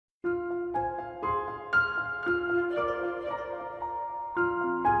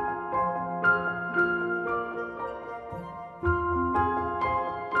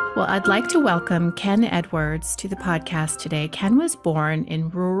Well, I'd like to welcome Kenn Edwards to the podcast today. Kenn was born in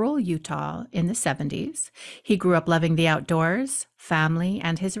rural Utah in the 70s. He grew up loving the outdoors, family,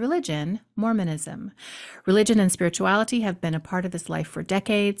 and his religion, Mormonism. Religion and spirituality have been a part of his life for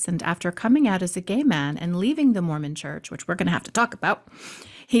decades, and after coming out as a gay man and leaving the Mormon church, which we're going to have to talk about,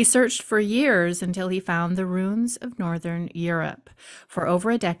 he searched for years until he found the runes of Northern Europe. For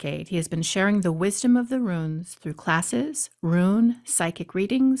over a decade, he has been sharing the wisdom of the runes through classes, rune, psychic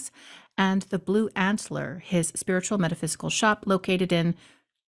readings, and the Blue Antler, his spiritual metaphysical shop located in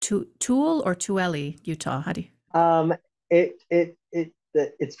Toole or Tuele, Utah. How do you?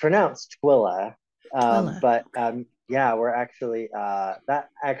 It's pronounced Twilla, Tuele. yeah, we're actually that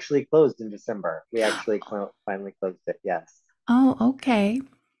actually closed in December. We actually finally closed it. Yes. Oh, okay.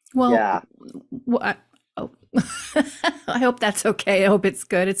 Well, Yeah. oh, I hope that's okay. I hope it's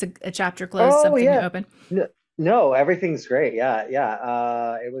good. It's a chapter closed, Oh something new yeah. open. No, no, everything's great. Yeah,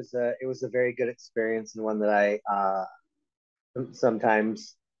 yeah. It was a very good experience and one that I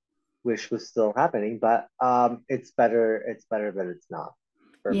sometimes wish was still happening, but it's better that it's not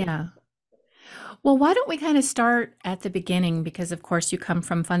for me. Yeah. Well, why don't we kind of start at the beginning? Because, of course, you come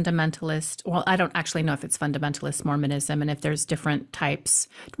from fundamentalist. Well, I don't actually know if it's fundamentalist Mormonism and if there's different types.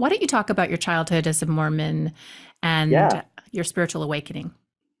 Why don't you talk about your childhood as a Mormon Yeah, and your spiritual awakening?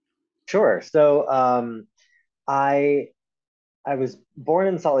 sure. So I I was born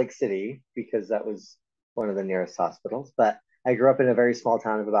in Salt Lake City because that was one of the nearest hospitals, but I grew up in a very small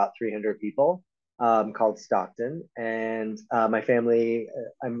town of about 300 people called Stockton. And my family,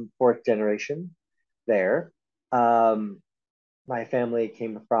 I'm fourth generation there. Um, my family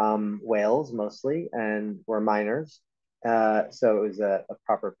came from Wales mostly and were miners. So it was a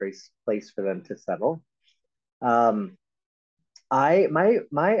proper place for them to settle. Um,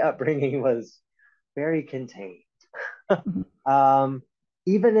 my upbringing was very contained. Mhm. Um,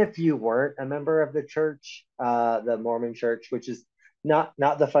 Even if you weren't a member of the church, the Mormon church, which is not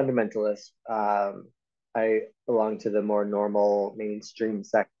the fundamentalist, I belong to the more normal mainstream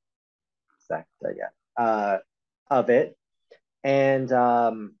sect, I guess, of it. And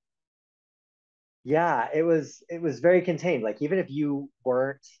yeah, it was very contained. Like even if you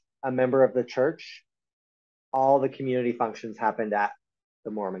weren't a member of the church, all the community functions happened at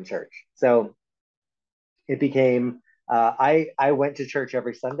the Mormon church. So it became I went to church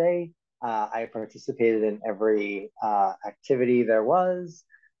every Sunday. I participated in every activity there was.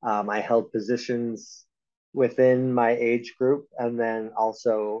 I held positions within my age group and then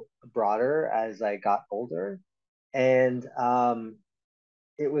also broader as I got older. And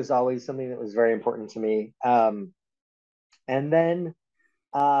it was always something that was very important to me. And then,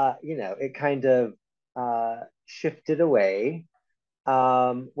 it kind of shifted away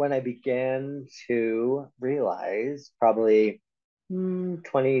when I began to realize, probably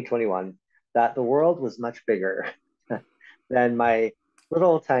 2021, that the world was much bigger than my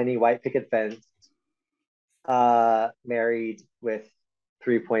little tiny white picket fence, married with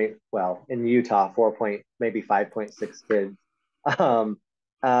well, in Utah, 4 point, maybe 5.6 kids. Um,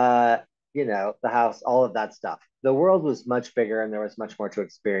 uh, the house, all of that stuff. The world was much bigger and there was much more to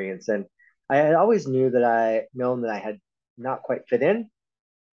experience. And I had always known that I had not quite fit in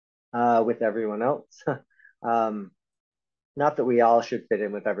with everyone else. um, Not that we all should fit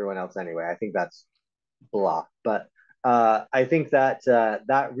in with everyone else anyway. I think that's blah. But I think that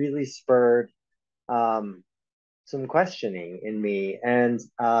that really spurred um, some questioning in me. And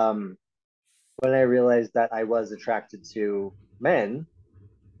when I realized that I was attracted to men,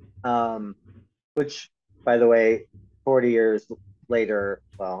 um, which, by the way, 40 years later,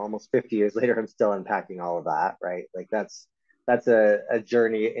 well, almost 50 years later, I'm still unpacking all of that, right? Like that's a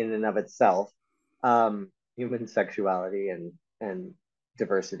journey in and of itself, human sexuality and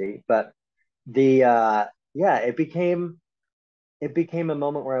diversity. But the yeah, it became a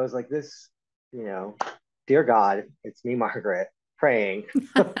moment where I was like, this, you know, dear God, it's me, Margaret, praying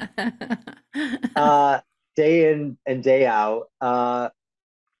uh, day in and day out.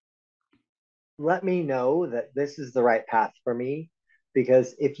 Let me know that this is the right path for me,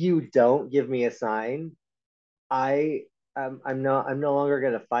 because if you don't give me a sign, I I'm no longer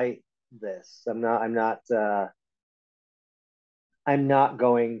going to fight this. I'm not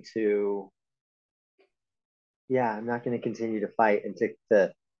going to, yeah, I'm not going to continue to fight and to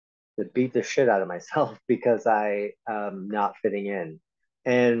beat the shit out of myself because I am not fitting in.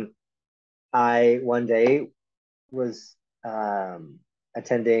 And I one day was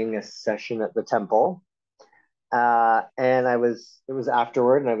attending a session at the temple. And it was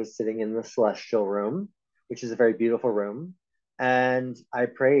afterward, and I was sitting in the celestial room, which is a very beautiful room. And I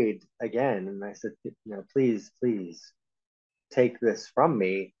prayed again, and I said, please, please take this from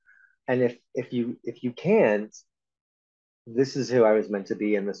me. And if you can't, this is who I was meant to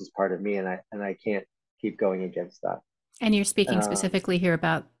be, and this is part of me, and I can't keep going against that. And you're speaking Um, specifically here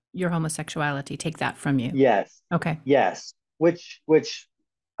about your homosexuality. Take that from you. yes, Okay. yes. Which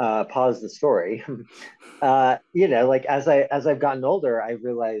pause the story. Like as I've gotten older, I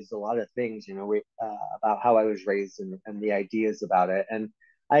realized a lot of things, about how I was raised and the ideas about it. And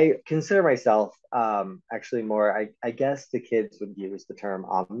I consider myself actually more, I guess the kids would use the term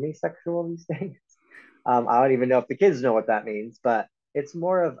omnisexual these days. I don't even know if the kids know what that means, but it's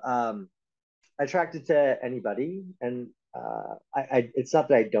more of attracted to anybody. And it's not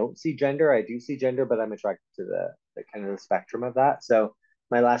that I don't see gender, I do see gender, but I'm attracted to the kind of the spectrum of that. So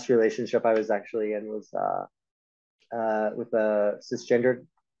my last relationship I was actually in was with a cisgendered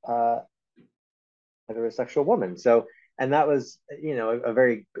uh, heterosexual woman. So, and that was, a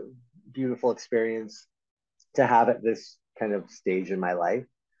very beautiful experience to have at this kind of stage in my life,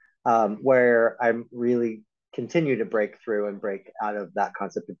 where I'm really continue to break through and break out of that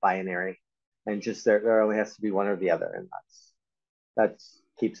concept of binary, and just there only has to be one or the other, and that's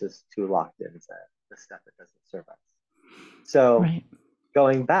keeps us too locked into the stuff that doesn't serve us. So Right.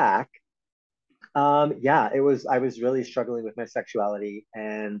 going back, yeah, I was really struggling with my sexuality,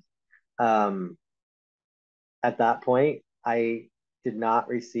 and um, at that point, I did not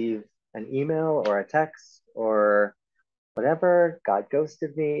receive an email or a text or whatever. God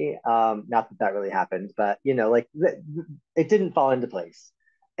ghosted me. Not that that really happened, but like it didn't fall into place,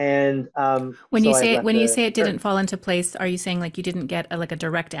 and so I When left you the say it didn't church. fall into place, are you saying like you didn't get like a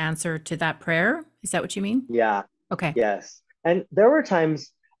direct answer to that prayer? Is that what you mean? Yeah, Okay. yes. And there were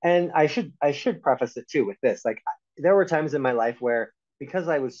times, and I should preface it too with this, like there were times in my life where, because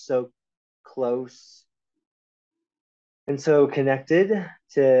I was so close and so connected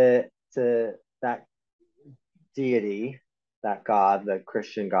to that deity, that God, the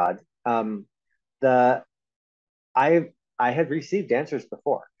Christian God, the I had received answers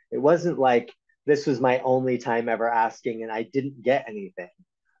before. It wasn't like this was my only time ever asking and I didn't get anything.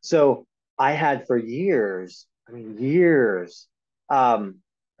 So I had for years, I mean years, read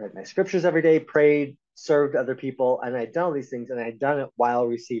my scriptures every day, prayed, served other people, and I'd done all these things, and I had done it while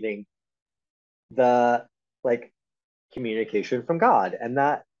receiving the like communication from God. And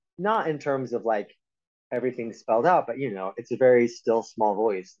that, not in terms of like everything spelled out, but it's a very still small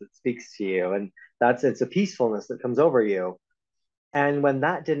voice that speaks to you, and it's a peacefulness that comes over you. And when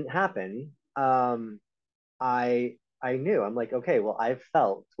that didn't happen, I knew, I'm like, okay, well, I've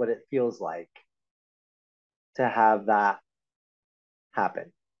felt what it feels like to have that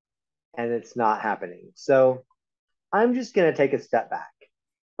happen, and it's not happening. So I'm just gonna take a step back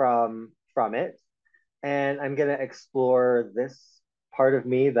from it, and I'm gonna explore this part of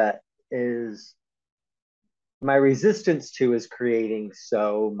me that is my resistance to is creating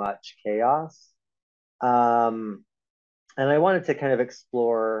so much chaos. Um, and I wanted to kind of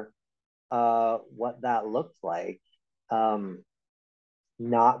explore what that looked like, um,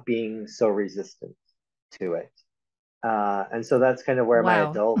 not being so resistant to it. And so that's kind of where my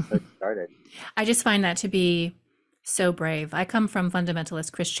Wow. adulthood started. I just find that to be so brave. I come from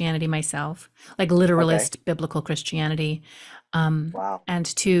fundamentalist Christianity myself, like Okay. literalist biblical Christianity. Wow. And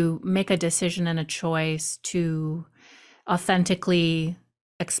to make a decision and a choice to authentically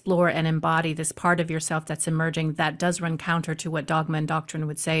explore and embody this part of yourself that's emerging that does run counter to what dogma and doctrine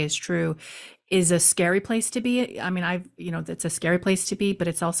would say is true is a scary place to be. I mean, it's a scary place to be, but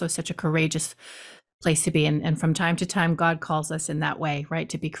it's also such a courageous place to be. And from time to time, God calls us in that way, right?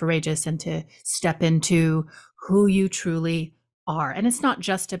 To be courageous and to step into who you truly are. And it's not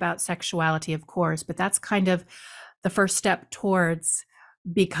just about sexuality, of course, but that's kind of the first step towards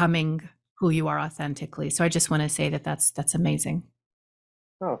becoming who you are authentically. So I just want to say that that's amazing.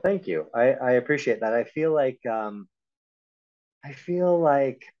 Oh, thank you. I appreciate that. I feel like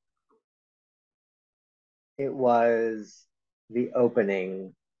it was the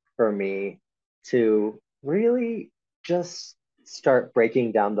opening for me to really just start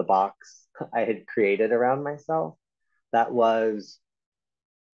breaking down the box I had created around myself. That was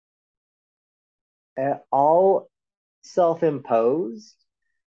all self-imposed,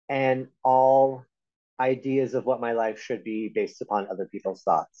 and all ideas of what my life should be based upon other people's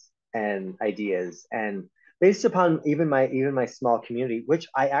thoughts and ideas, and based upon even my small community, which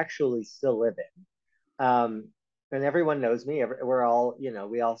I actually still live in. And everyone knows me. We're all,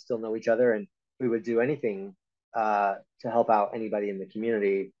 we all still know each other, and we would do anything to help out anybody in the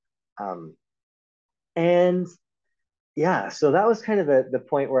community. Um, and yeah, so that was kind of the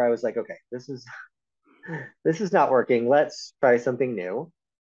point where I was like, okay, this is not working. Let's try something new.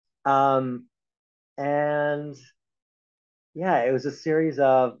 Um, and yeah, it was a series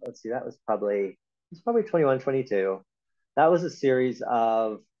of, let's see, it was probably 21, 22. That was a series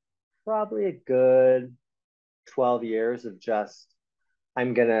of probably a good 12 years of just,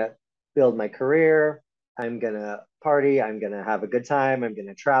 I'm gonna build my career, I'm gonna party, I'm gonna have a good time, I'm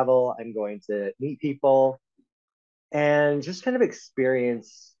gonna travel, I'm going to meet people and just kind of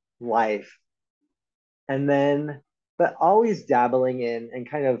experience life. And then, but always dabbling in and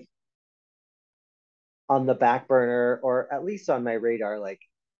kind of on the back burner, or at least on my radar, like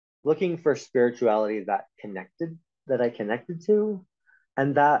looking for spirituality that I connected to.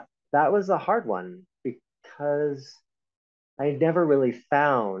 And that was a hard one because I never really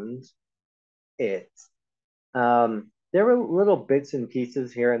found it. There were little bits and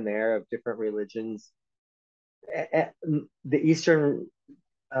pieces here and there of different religions. The Eastern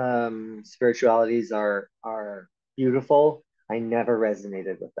spiritualities are beautiful. I never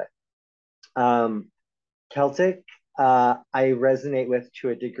resonated with it. Celtic, I resonate with to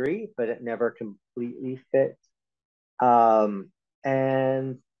a degree, but it never completely fit. Um,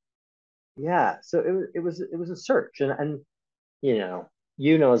 and yeah, so it was a search, and you know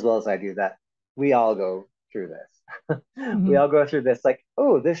you know as well as I do that we all go through this. We Hmm. all go through this, like,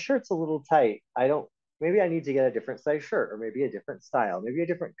 oh, this shirt's a little tight. I don't. Maybe I need to get a different size shirt, or maybe a different style, maybe a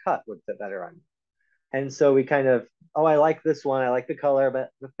different cut would fit better on me. And so we kind of, oh, I like this one, I like the color, but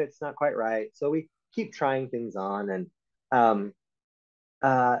the fit's not quite right. So we keep trying things on, um,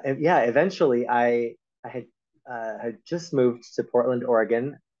 and yeah, eventually I had just moved to Portland,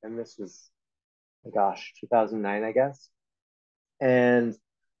 Oregon, and this was, oh gosh, 2009, I guess. And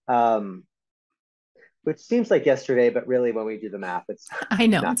um, which seems like yesterday, but really, when we do the math, it's I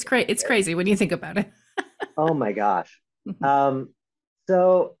know not it's great. It's yesterday. crazy when you think about it. Oh my gosh. Mhm. Um,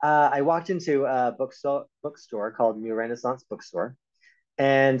 so I walked into a bookstore called New Renaissance Bookstore,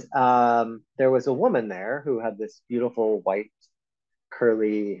 and there was a woman there who had this beautiful white,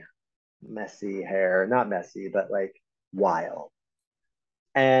 curly, messy hair. Not messy, but like wild.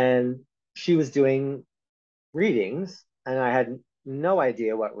 And she was doing readings, and I had no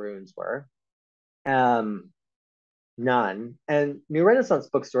idea what runes were. Um, None. And New Renaissance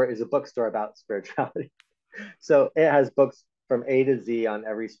Bookstore is a bookstore about spirituality. So it has books from A to Z on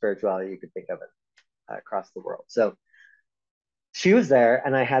every spirituality you could think of it, across the world. So she was there,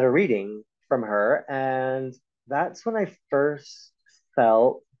 and I had a reading from her. And that's when I first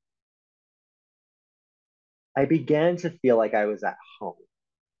felt, I began to feel like I was at home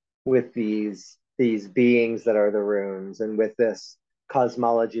with these beings that are the runes, and with this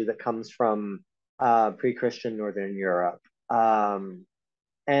cosmology that comes from pre-Christian Northern Europe.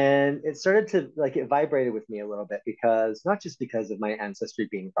 And it started to, like, it vibrated with me a little bit, because not just because of my ancestry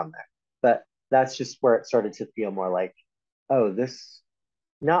being from there, but that's just where it started to feel more like, oh, this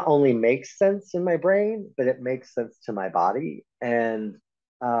not only makes sense in my brain, but it makes sense to my body. And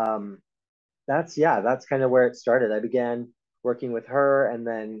um, that's kind of where it started. I began working with her, and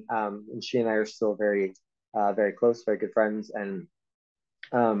then and she and I are still very close, very good friends. And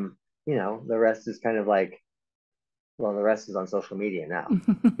the rest is kind of like, well, the rest is on social media now.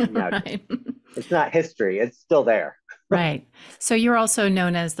 Now Right. it's not history; it's still there. Right. So you're also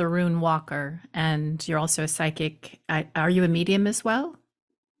known as the Rune Walker, and you're also a psychic. Are you a medium as well?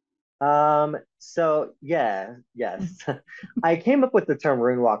 So yeah, yes. I came up with the term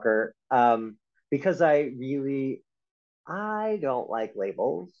Rune Walker because I don't like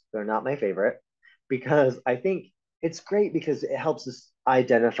labels. They're not my favorite, because I think it's great because it helps us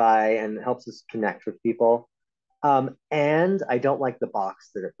identify and helps us connect with people. And I don't like the box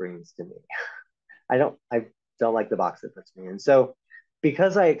that it brings to me. I don't like the box it puts me in. So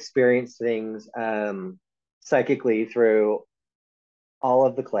because I experience things psychically through all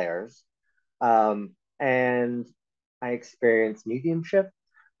of the clairs, and I experience mediumship.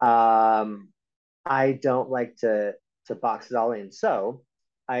 Um, I don't like to box it all in, so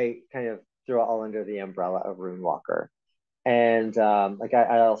I kind of throw it all under the umbrella of Rune Walker. And like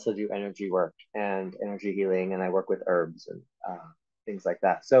I also do energy work and energy healing, and I work with herbs and things like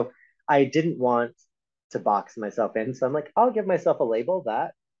that. So I didn't want to box myself in, so I'm like, I'll give myself a label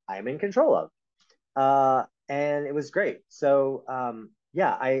that I'm in control of. And it was great. So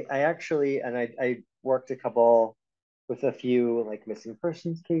yeah, I actually, and I worked with a few like missing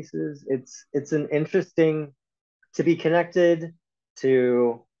persons cases. It's an interesting to be connected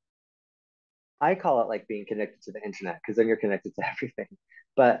to. I call it like being connected to the internet, because then you're connected to everything.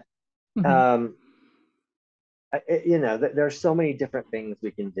 But Mhm. um, there's so many different things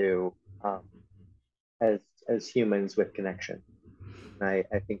we can do um, as as humans with connection. And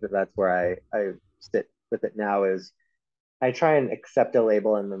I think that's where I sit with it now, is I try and accept a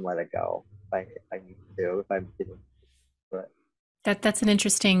label and then let it go if I need to, if I'm feeling. But That's an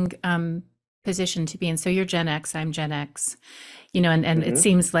interesting position to be in. So you're Gen X, I'm Gen X, and it hmm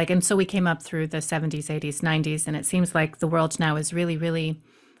seems like, and so we came up through the 70s, 80s, 90s, and it seems like the world now is really, really,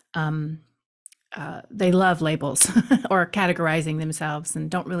 um, they love labels or categorizing themselves and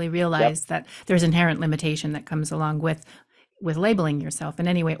don't really yep, realize that there's inherent limitation that comes along with labeling yourself in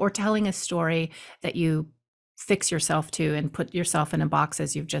any way or telling a story that you fix yourself to and put yourself in a box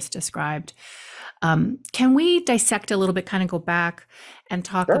as you've just described. Can we dissect a little bit, kind of go back and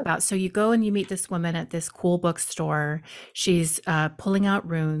talk sure. about? So you go and you meet this woman at this cool bookstore. She's pulling out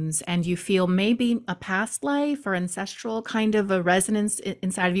runes, and you feel maybe a past life or ancestral kind of a resonance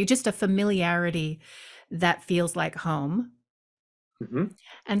inside of you, just a familiarity that feels like home. hmm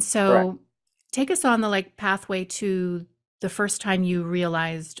And Correct. so take us on the like pathway to the first time you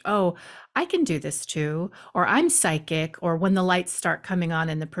realized, oh, I can do this too, or I'm psychic, or when the lights start coming on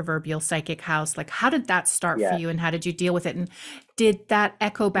in the proverbial psychic house, like how did that start for Yeah. you and how did you deal with it? And did that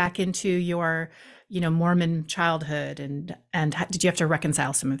echo back into your, Mormon childhood and did you have to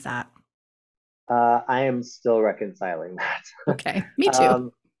reconcile some of that? I am still reconciling that. Okay, me too.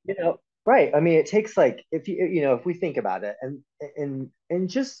 um, right. I mean, it takes like if we think about it, and in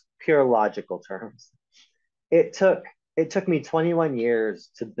just pure logical terms, it took it took me 21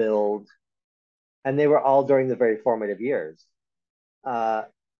 years to build, and they were all during the very formative years, uh,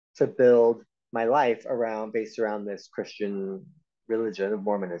 to build my life based around this Christian religion of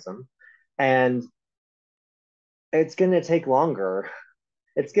Mormonism, and it's going to take longer.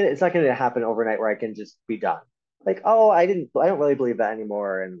 It's not gonna happen overnight where I can just be done. Like, oh, I don't really believe that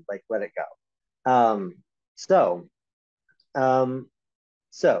anymore, and like let it go. So um,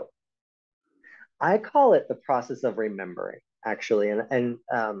 so I call it the process of remembering, actually, and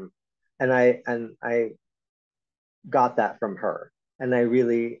I got that from her, and I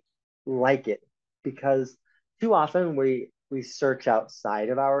really like it because too often we search outside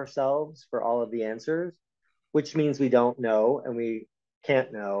of ourselves for all of the answers, which means we don't know and we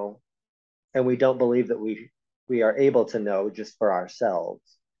can't know and we don't believe that we are able to know just for ourselves.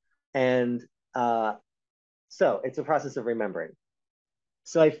 And uh, so it's a process of remembering.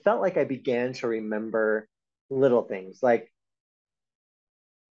 So I felt like I began to remember little things, like,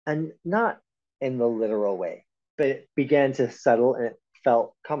 and not in the literal way, but it began to settle and it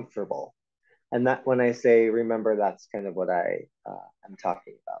felt comfortable. And that when I say remember, that's kind of what I am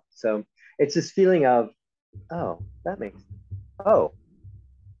talking about. So it's this feeling of, oh, that makes, oh,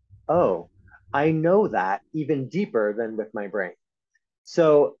 oh, I know that even deeper than with my brain.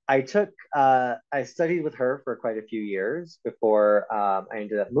 So I studied with her for quite a few years before I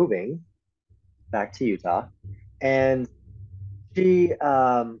ended up moving back to Utah. And she,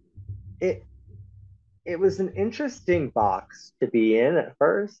 it, it was an interesting box to be in at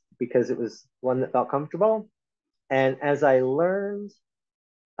first because it was one that felt comfortable. And as I learned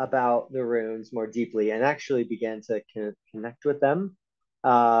about the runes more deeply and actually began to connect with them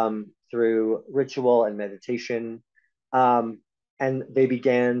through ritual and meditation. Um, and they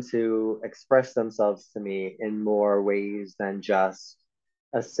began to express themselves to me in more ways than just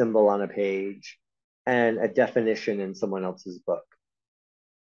a symbol on a page and a definition in someone else's book.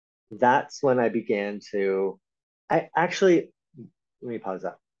 That's when I began to, I actually, let me pause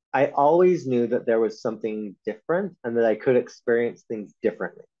that. I always knew that there was something different and that I could experience things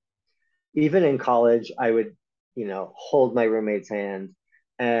differently. Even in college, I would, hold my roommate's hand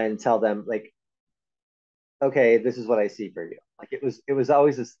and tell them like, okay, this is what I see for you. Like it was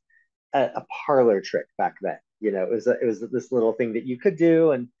always a parlor trick back then. It was this little thing that you could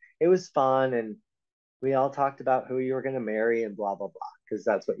do, and it was fun, and we all talked about who you were going to marry and blah blah blah because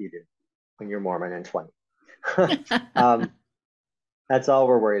that's what you do when you're Mormon and 20. um, that's all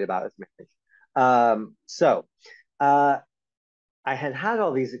we're worried about is marriage. So uh, I had had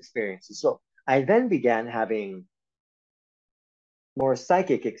all these experiences, so I then began having more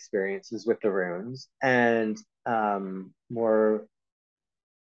psychic experiences with the runes and more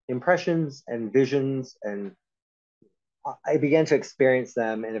impressions and visions, and I began to experience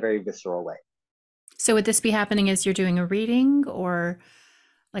them in a very visceral way. So would this be happening as you're doing a reading or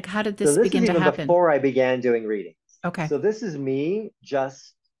like how did So this this is begin to even happen? before I began doing readings. Okay. So this is me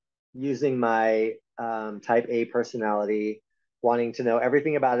just using my type A personality, wanting to know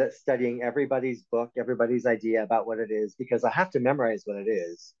everything about it, studying everybody's book, everybody's idea about what it is, because I have to memorize what it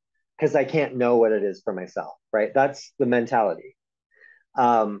is, because I can't know what it is for myself, right? That's the mentality.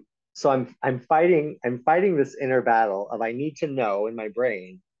 So I'm fighting this inner battle of I need to know in my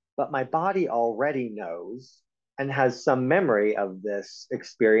brain, but my body already knows and has some memory of this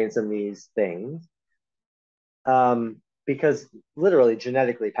experience and these things, because literally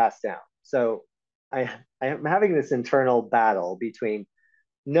genetically passed down. So I am having this internal battle between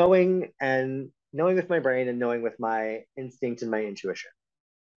knowing with my brain and knowing with my instinct and my intuition.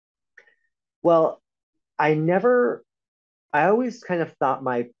 Well, I never I always kind of thought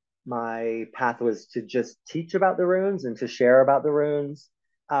my path was to just teach about the runes and to share about the runes,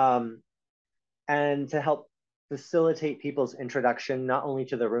 um, and to help facilitate people's introduction not only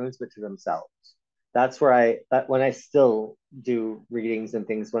to the runes but to themselves. That's where when I still do readings and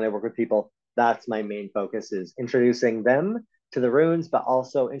things when I work with people, that's my main focus is introducing them to the runes, but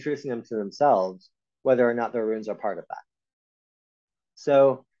also introducing them to themselves, whether or not the runes are part of that.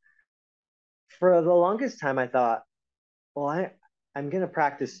 So for the longest time, I thought, well, I'm going to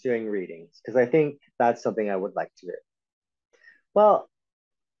practice doing readings because I think that's something I would like to do. Well,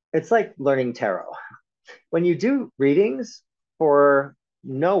 it's like learning tarot. When you do readings for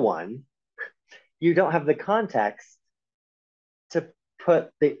no one, you don't have the context to put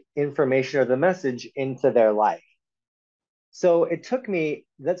the information or the message into their life. So it took me,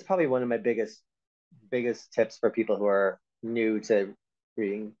 that's probably one of my biggest tips for people who are new to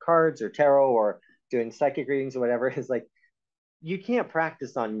reading cards or tarot or doing psychic readings or whatever is like you can't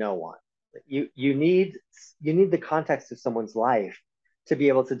practice on no one. You need the context of someone's life to be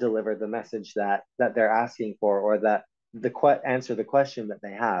able to deliver the message that they're asking for or that answer the question that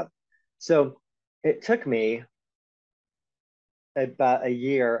they have. So it took me about a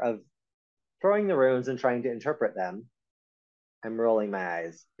year of throwing the runes and trying to interpret them. I'm rolling my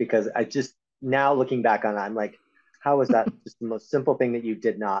eyes because I just now looking back on it, I'm like, how was that just the most simple thing that you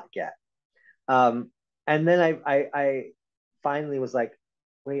did not get? And then I finally was like,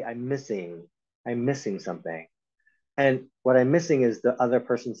 wait, I'm missing something. And what I'm missing is the other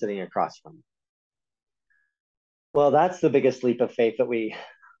person sitting across from me. Well, that's the biggest leap of faith that we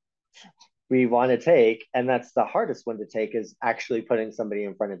want to take. And that's the hardest one to take is actually putting somebody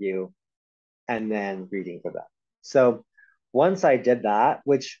in front of you and then reading for them. So once I did that,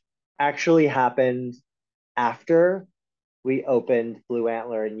 which actually happened after we opened Blue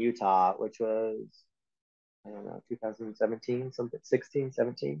Antler in Utah, which was, I don't know, 2017, something, 16,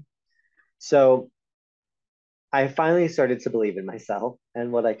 17. So I finally started to believe in myself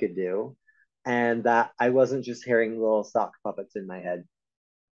and what I could do, and that I wasn't just hearing little sock puppets in my head.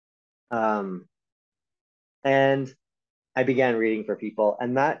 Um, and I began reading for people,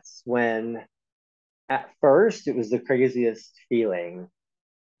 and that's when, at first, it was the craziest feeling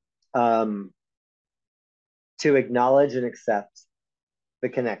um, to acknowledge and accept the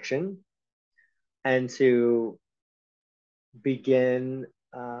connection and to begin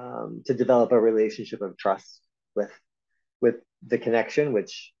to develop a relationship of trust with with the connection,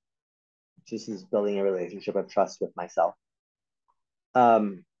 which just is building a relationship of trust with myself.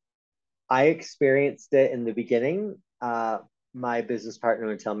 Um, I experienced it in the beginning. My business partner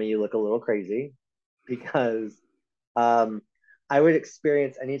would tell me you look a little crazy because um, I would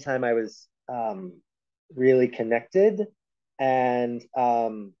experience anytime I was really connected and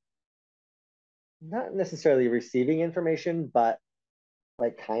not necessarily receiving information, but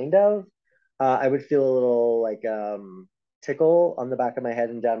like kind of. I would feel a little like tickle on the back of my head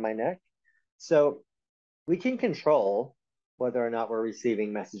and down my neck. So we can control whether or not we're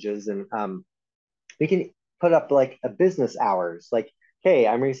receiving messages, and we can put up like a business hours, like, hey,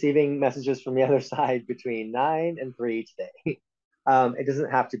 I'm receiving messages from the other side between 9 and 3 today. It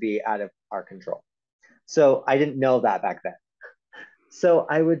doesn't have to be out of our control. So I didn't know that back then. So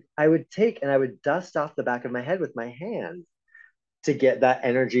I would take and I would dust off the back of my head with my hand to get that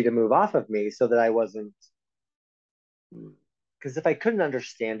energy to move off of me so that I wasn't, because if I couldn't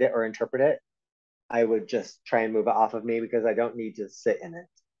understand it or interpret it, I would just try and move it off of me because I don't need to sit in it.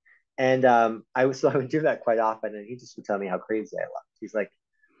 And I would do that quite often, and he just would tell me how crazy I looked. He's like,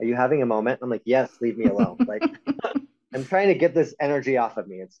 "Are you having a moment?" I'm like, "Yes, leave me alone. Like, I'm trying to get this energy off of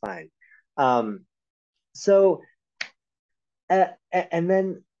me. It's fine." Um, so, and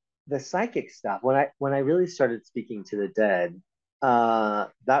then the psychic stuff. When I really started speaking to the dead,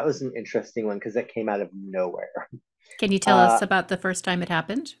 that was an interesting one because it came out of nowhere. Can you tell us Uh, about the first time it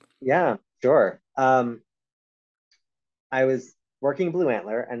happened? yeah, sure. I was working Blue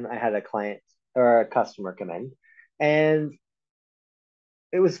Antler, and I had a client or a customer come in, and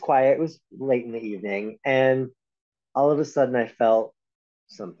it was quiet. It was late in the evening, and all of a sudden I felt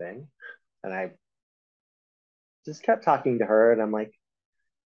something, and I just kept talking to her, and I'm like,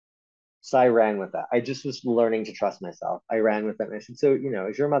 so I ran with that. I just was learning to trust myself. I ran with it, and I said, so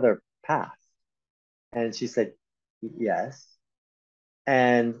is your mother passed? And she said, yes.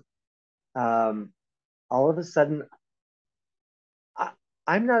 And um, all of a sudden, I,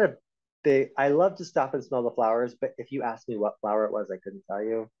 I'm not a big. I love to stop and smell the flowers, but if you asked me what flower it was, I couldn't tell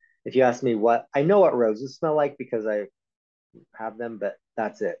you. If you ask me what, I know what roses smell like because I have them, but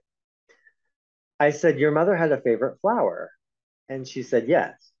that's it. I said, your mother had a favorite flower. And she said,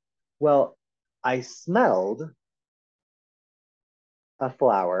 yes. Well, I smelled a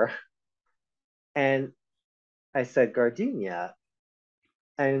flower and I said, gardenia.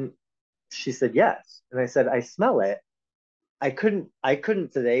 And she said, yes. And I said, I smell it. I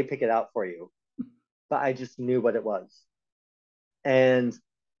couldn't today pick it out for you, but I just knew what it was. And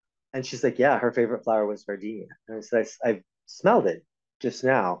and she's like, yeah, her favorite flower was gardenia. And I said, I smelled it just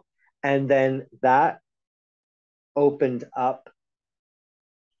now. And then that opened up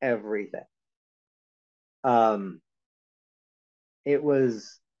everything. Um, it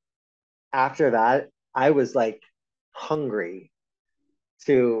was after that, I was like hungry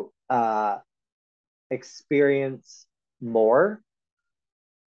to experience more.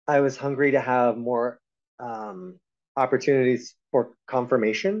 I was hungry to have more opportunities for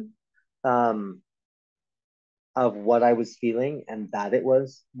confirmation um, of what I was feeling and that it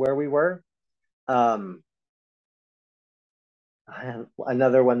was where we were. Um,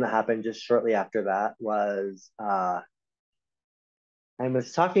 Another one that happened just shortly after that was I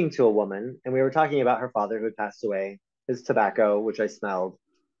was talking to a woman and we were talking about her father who had passed away, his tobacco, which I smelled.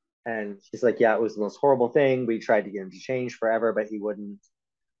 And she's like, yeah, it was the most horrible thing. We tried to get him to change forever, but he wouldn't.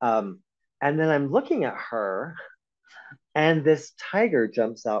 Um, and then I'm looking at her, and this tiger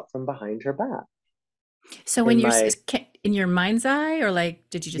jumps out from behind her back. So when In you're my in your mind's eye, or like,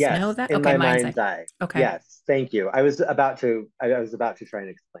 did you just know yes, that? in Okay, my mind's eye. mind's eye. Okay. Yes, thank you. I was about to try and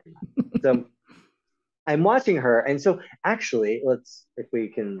explain that. So I'm watching her, and so actually, let's if we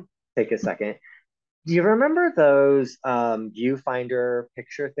can take a second. Do you remember those viewfinder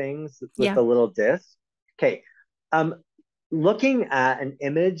picture things with Yeah. the little disc? Okay. Um, Looking at an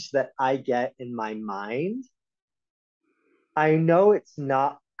image that I get in my mind, I know it's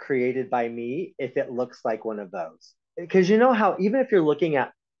not created by me if it looks like one of those. Because you know how even if you're looking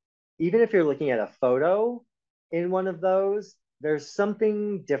at a photo in one of those, there's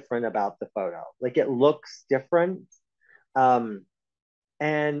something different about the photo. Like it looks different. Um,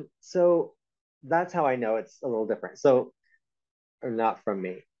 and so that's how I know it's a little different. So or not from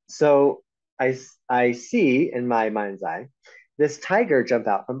me. So I see in my mind's eye this tiger jump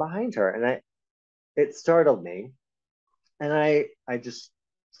out from behind her, and I it startled me, and I just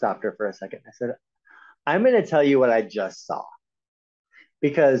stopped her for a second. I said, "I'm going to tell you what I just saw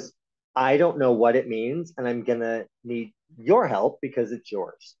because I don't know what it means, and I'm going to need your help because it's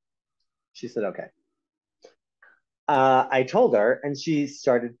yours." She said, "Okay." I told her, and she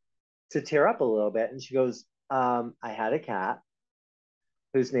started to tear up a little bit, and she goes, "I had a cat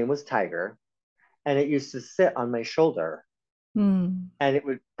whose name was Tiger, and it used to sit on my shoulder Hmm. and it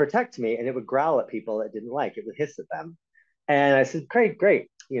would protect me and it would growl at people it didn't like. It would hiss at them. And I said, great,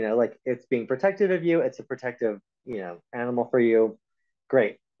 great. You know, like it's being protective of you. It's a protective, animal for you.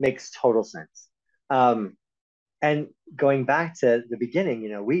 Great. Makes total sense. Um, and going back to the beginning,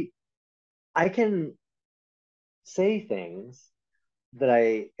 I can say things that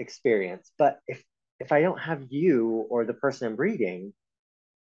I experience, but if I don't have you or the person I'm reading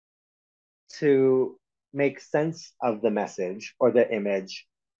to make sense of the message or the image,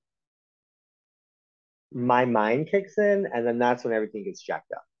 my mind kicks in, and then that's when everything gets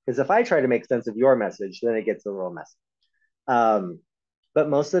jacked up. Because if I try to make sense of your message, then it gets a little messy. Um, but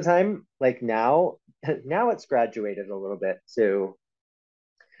most of the time, like now, now it's graduated a little bit to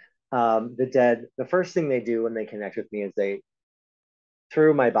the dead. The first thing they do when they connect with me is they,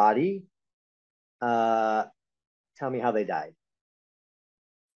 through my body, uh, tell me how they died,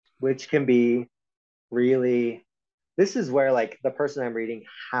 which can be really. This is where like the person I'm reading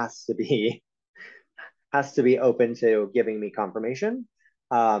has to be has to be open to giving me confirmation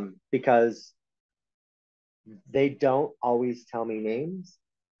because they don't always tell me names,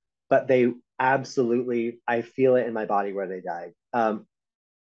 but they absolutely, I feel it in my body where they died.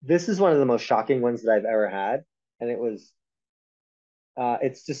 This is one of the most shocking ones that I've ever had. And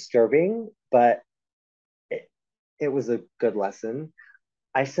it's disturbing, but it, it was a good lesson.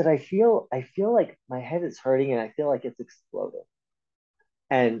 I said, I feel like my head is hurting and I feel like it's exploding.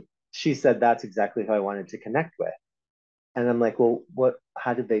 And she said, that's exactly who I wanted to connect with. And I'm like, well,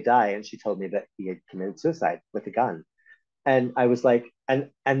 how did they die? And she told me that he had committed suicide with a gun. And I was like,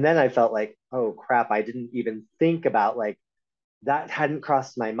 and then I felt like, oh crap, I didn't even think about like that hadn't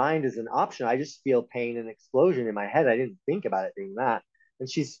crossed my mind as an option. I just feel pain and explosion in my head. I didn't think about it being that. And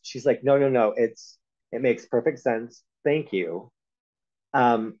she's like, no, no, no, it makes perfect sense. Thank you.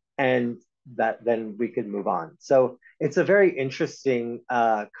 And that then we could move on. So it's a very interesting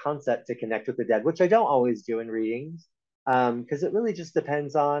concept to connect with the dead, which I don't always do in readings. Because it really just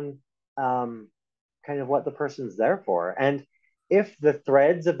depends on um, kind of what the person's there for. And if the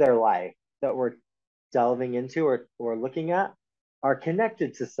threads of their life that we're delving into or looking at are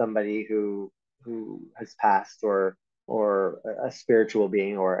connected to somebody who has passed or a spiritual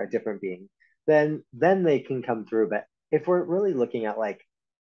being or a different being, then they can come through. But if we're really looking at like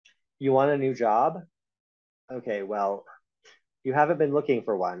you want a new job, okay, well, you haven't been looking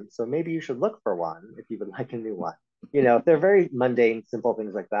for one, so maybe you should look for one if you would like a new one. If they're very mundane, simple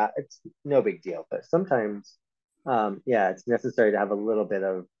things like that, it's no big deal. But sometimes, yeah, it's necessary to have a little bit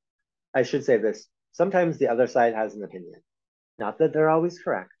of, I should say this, sometimes the other side has an opinion. Not that they're always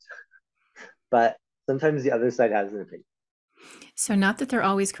correct, but sometimes the other side has an opinion. So, not that they're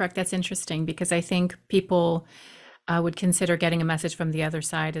always correct. That's interesting because I think people would consider getting a message from the other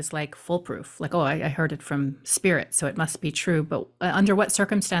side as like foolproof. Like, oh, I heard it from spirit, so it must be true. But under what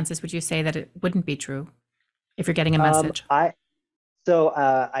circumstances would you say that it wouldn't be true if you're getting a Um, message? I so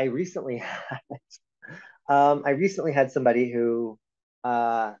I recently had somebody who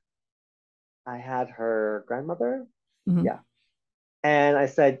uh, I had her grandmother, Hmm. yeah, and I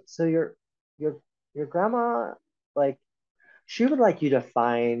said, so your your grandma, like, she would like you to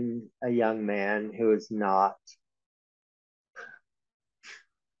find a young man who's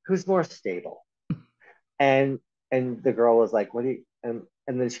more stable. And the girl was like, what do you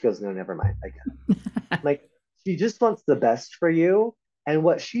and then she goes, no, never mind. I get it. Like, she just wants the best for you. And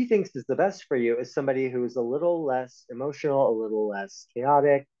what she thinks is the best for you is somebody who's a little less emotional, a little less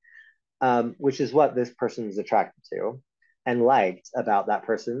chaotic, which is what this person is attracted to and liked about that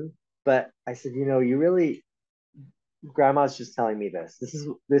person. But I said, you really, grandma's just telling me this.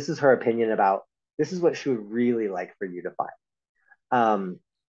 This is her opinion about this is what she would really like for you to find.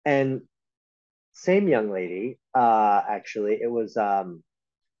 And same young lady, actually, it was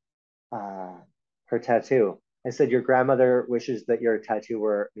uh, her tattoo. I said, your grandmother wishes that your tattoo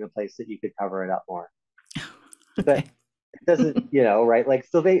were in a place that you could cover it up more. Okay. But it doesn't, right? Like,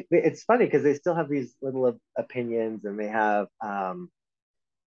 so it's funny because they still have these little opinions and they have,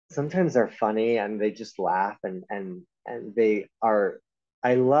 sometimes they're funny and they just laugh and they are,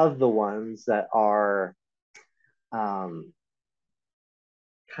 I love the ones that are, um,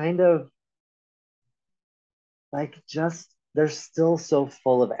 kind of like just, they're still so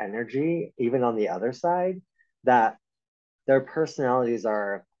full of energy, even on the other side, that their personalities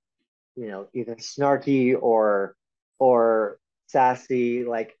are either snarky or sassy.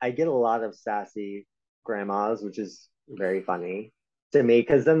 Like, I get a lot of sassy grandmas, which is very funny to me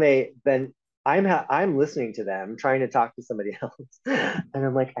because then I'm listening to them trying to talk to somebody else, and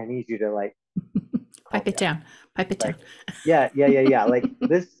I'm like, I need you to like Pipe calm it down. down. Pipe it down. Like, yeah, yeah, yeah, yeah. Like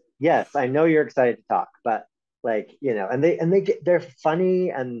this, yes, I know you're excited to talk, but like, they're funny,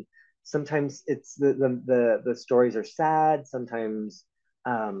 and sometimes it's the stories are sad. Sometimes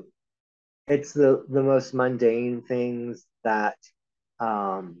um it's the most mundane things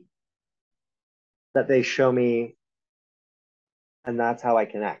um that they show me, and that's how I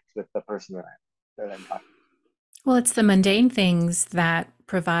connect with the person that I'm talking. Well, it's the mundane things that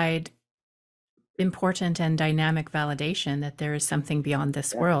provide important and dynamic validation that there is something beyond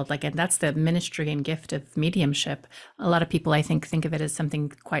this Yeah, world. Like, and that's the ministry and gift of mediumship. A lot of people, I think of it as something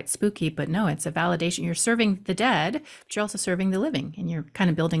quite spooky, but no, it's a validation. You're serving the dead, but you're also serving the living, and you're kind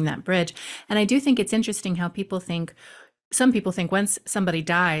of building that bridge. And I do think it's interesting how some people think once somebody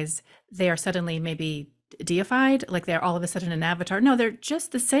dies, they are suddenly maybe deified, like they're all of a sudden an avatar. No, they're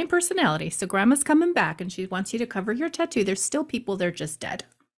just the same personality. So grandma's coming back and she wants you to cover your tattoo. There's still people, they're just dead,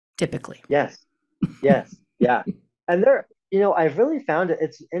 typically. yes, yes, yeah. And I've really found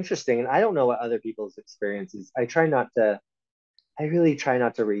it's interesting, and I don't know what other people's experiences. I really try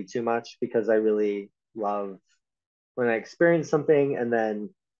not to read too much because I really love when I experience something and then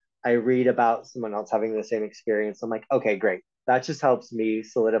I read about someone else having the same experience. I'm like, okay, great. That just helps me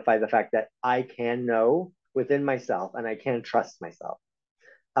solidify the fact that I can know within myself and I can trust myself.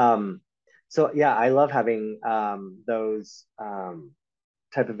 Um, so yeah, I love having those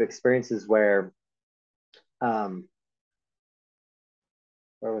type of experiences um,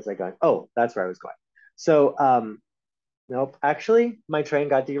 where was I going? Oh, that's where I was going. So nope, actually, my train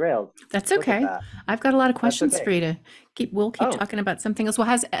got derailed. That's Look at okay. that. I've got a lot of That's questions for okay. you to we'll keep Oh, talking about something else. Well,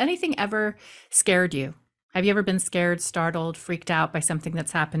 has anything ever scared you? Have you ever been scared, startled, freaked out by something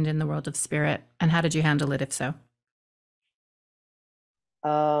that's happened in the world of spirit? And how did you handle it if so?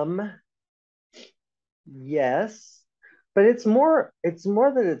 um, yes, but it's more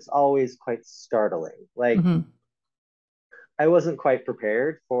that it's always quite startling. Like, Hmm. I wasn't quite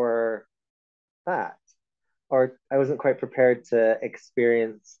prepared for that, or I wasn't quite prepared to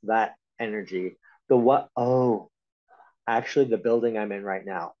experience that energy. The what? Oh, actually the building I'm in right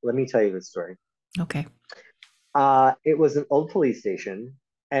now. Let me tell you the story. Okay. It was an old police station,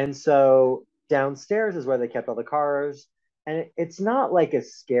 and so downstairs is where they kept all the cars. And it's not like a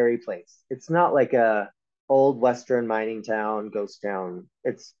scary place. It's not like a old Western mining town, ghost town.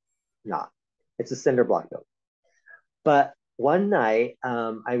 It's not. It's a cinder block building. But one night,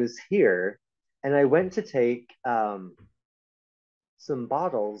 I was here, and I went to take some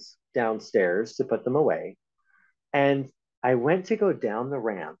bottles downstairs to put them away, and I went to go down the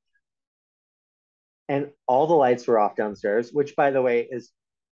ramp, and all the lights were off downstairs, which, by the way, is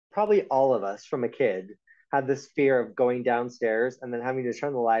probably all of us from a kid had this fear of going downstairs and then having to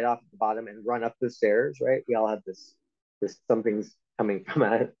turn the light off at the bottom and run up the stairs, right? We all have this something's coming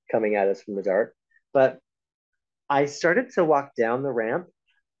at us from the dark. But I started to walk down the ramp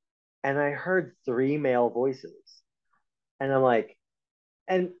and I heard three male voices. And I'm like,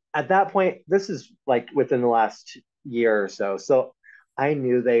 and at that point, this is like within the last year or so. So I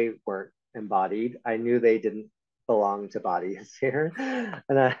knew they weren't embodied. I knew they didn't belong to bodies here.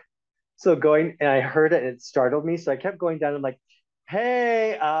 And so going, and I heard it and it startled me. So I kept going down. I'm like,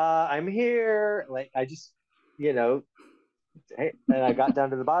 hey, I'm here. Like, I just, you know, hey, and I got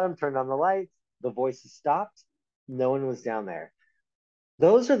down to the bottom, turned on the lights, the voices stopped. No one was down there.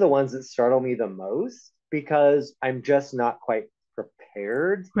 Those are the ones that startle me the most because I'm just not quite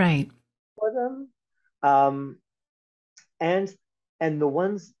prepared Right. for them. Um, and and the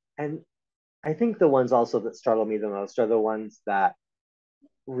ones and I think the ones also that startle me the most are the ones that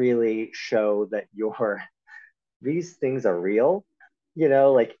really show that you're these things are real.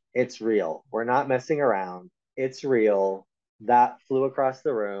 Like it's real. We're not messing around. It's real. That flew across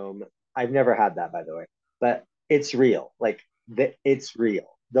the room. I've never had that, by the way, but it's real. Like it's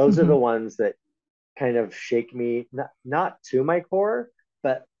real. Those are the Hmm. ones that kind of shake me, not to my core,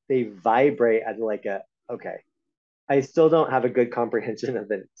 but they vibrate at like a, okay, I still don't have a good comprehension of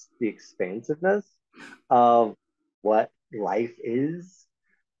the expansiveness of what life is.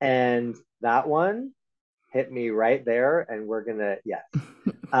 And that one hit me right there. And we're gonna, yes.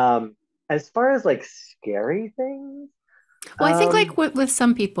 Um, as far as like scary things, Well, I think like um, with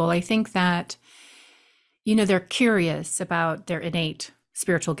some people, I think that they're curious about their innate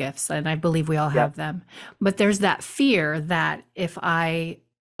spiritual gifts, and I believe we all yep, have them. But there's that fear that if I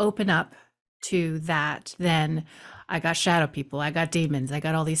open up to that, then I got shadow people, I got demons, I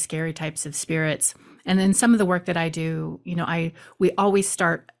got all these scary types of spirits. And then some of the work that I do, we always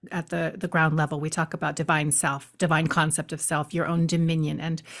start at the ground level. We talk about divine self, divine concept of self, your own dominion,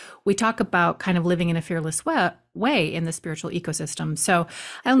 and we talk about kind of living in a fearless way in the spiritual ecosystem. So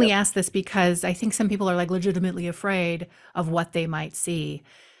I only yep, ask this because I think some people are like legitimately afraid of what they might see.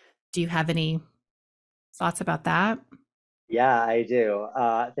 Do you have any thoughts about that? yeah, I do.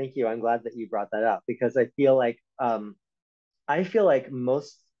 Thank you. I'm glad that you brought that up because I feel like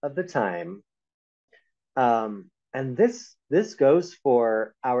most of the time, and this goes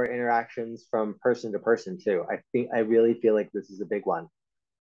for our interactions from person to person too. I really feel like this is a big one.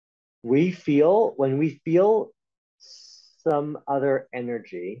 When we feel some other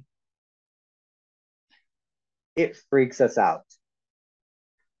energy, it freaks us out.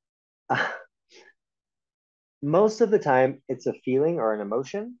 Most of the time, it's a feeling or an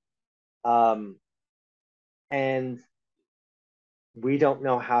emotion, um, and we don't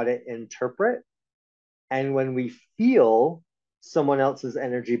know how to interpret. And when we feel someone else's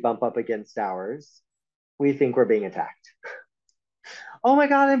energy bump up against ours, we think we're being attacked. Oh my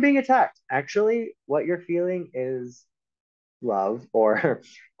God, I'm being attacked. Actually, what you're feeling is love, or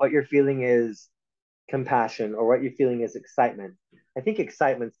what you're feeling is compassion, or what you're feeling is excitement. I think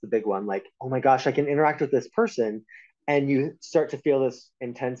excitement's the big one. Like, oh my gosh, I can interact with this person. And you start to feel this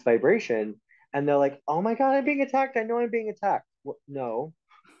intense vibration. And they're like, oh my God, I'm being attacked. I know I'm being attacked. Well, no,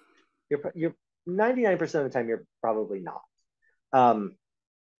 you're 99% of the time, you're probably not. Um,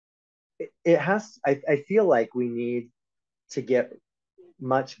 it has, I feel like we need to get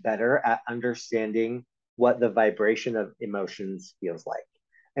much better at understanding what the vibration of emotions feels like.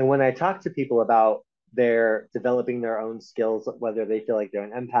 And when I talk to people about their developing their own skills, whether they feel like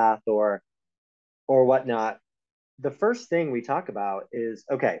they're an empath or whatnot, the first thing we talk about is,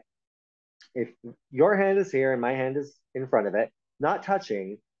 okay, if your hand is here and my hand is in front of it, not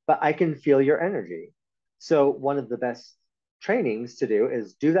touching, but I can feel your energy. So one of the best trainings to do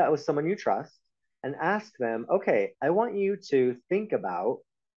is do that with someone you trust and ask them, okay, I want you to think about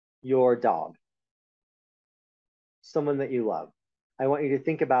your dog, someone that you love. I want you to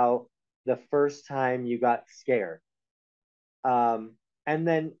think about the first time you got scared. And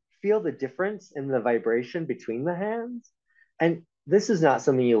then feel the difference in the vibration between the hands. And this is not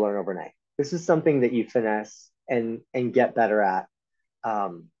something you learn overnight. This is something that you finesse and get better at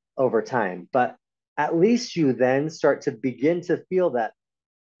over time. But at least you then start to begin to feel that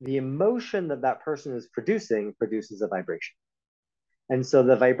the emotion that that person is producing produces a vibration. And so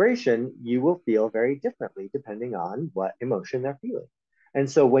the vibration you will feel very differently depending on what emotion they're feeling. And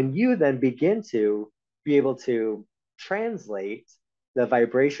so when you then begin to be able to translate the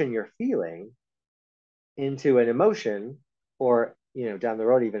vibration you're feeling into an emotion, or down the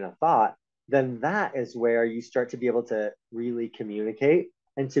road even a thought, then that is where you start to be able to really communicate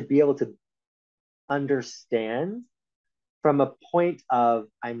and to be able to understand from a point of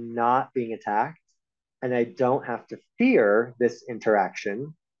I'm not being attacked and I don't have to fear this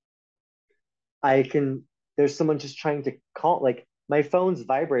interaction. I can, there's someone just trying to call, like my phone's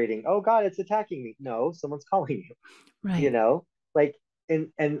vibrating. Oh God, it's attacking me. No, someone's calling you, you Right. know, like,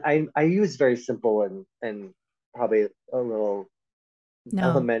 and I use very simple and probably a little No,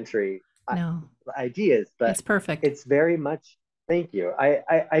 elementary no, ideas, but it's perfect. it's very much, thank you.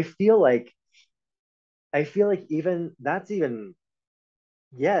 I feel like even that's even,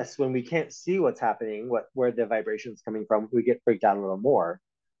 yes, when we can't see what's happening, where the vibration's coming from, we get freaked out a little more.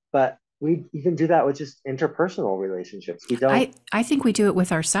 But we even do that with just interpersonal relationships. We don't. I think we do it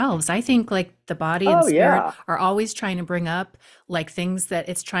with ourselves. I think like the body and Oh spirit yeah, are always trying to bring up like things that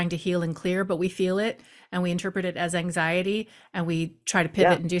it's trying to heal and clear, but we feel it and we interpret it as anxiety and we try to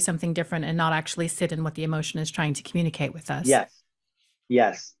pivot yeah, and do something different and not actually sit in what the emotion is trying to communicate with us. yes,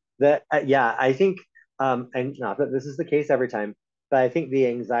 yes. That yeah, I think, and not that this is the case every time, but I think the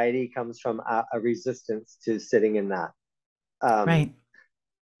anxiety comes from a resistance to sitting in that. Um, Right.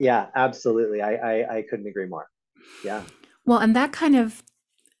 yeah, absolutely. I couldn't agree more. Yeah. Well, and that kind of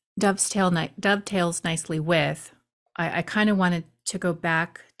dovetails nicely with I kind of wanted to go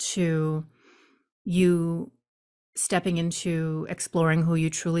back to you stepping into exploring who you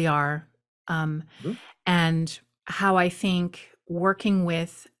truly are, um, Mhm. and how I think working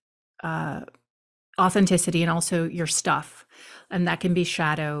with uh, authenticity and also your stuff, and that can be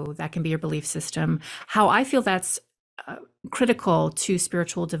shadow, that can be your belief system, how I feel that's uh, critical to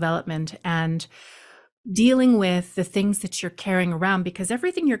spiritual development and dealing with the things that you're carrying around, because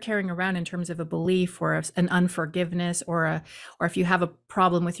everything you're carrying around in terms of a belief or an unforgiveness or if you have a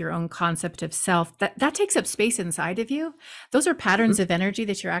problem with your own concept of self, that takes up space inside of you. Those are patterns Mhm. of energy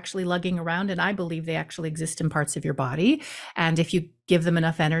that you're actually lugging around, and I believe they actually exist in parts of your body, and if you give them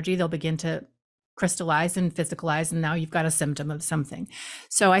enough energy they'll begin to crystallize and physicalize, and now you've got a symptom of something.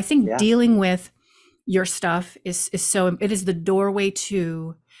 So I think Yeah. dealing with your stuff is so it is the doorway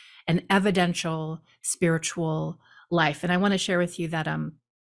to an evidential spiritual life. And I want to share with you that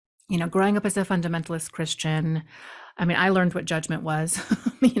growing up as a fundamentalist Christian, I mean, I learned what judgment was.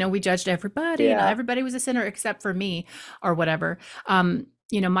 We judged everybody and Yeah. everybody was a sinner except for me or whatever. My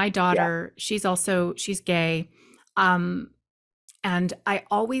Yeah. daughter, she's gay. Um and I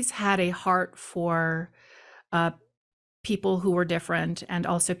always had a heart for uh people who were different and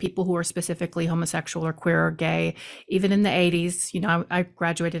also people who were specifically homosexual or queer or gay. Even in the 80s, I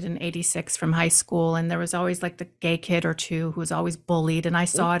graduated in 86 from high school, and there was always like the gay kid or two who was always bullied, and I Mhm.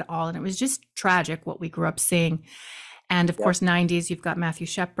 saw it all, and it was just tragic what we grew up seeing. And of Yep. course, 90s, you've got Matthew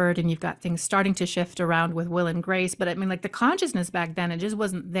Shepard, and you've got things starting to shift around with Will and Grace. But I mean, like the consciousness back then, it just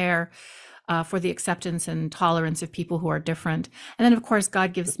wasn't there for the acceptance and tolerance of people who are different. And then, of course,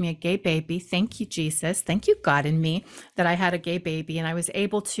 God gives me a gay baby. Thank you, Jesus. Thank you, God, in me, that I had a gay baby. And I was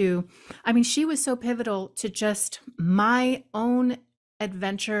able to, I mean, she was so pivotal to just my own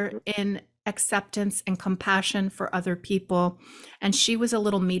adventure Mhm. in acceptance and compassion for other people. And she was a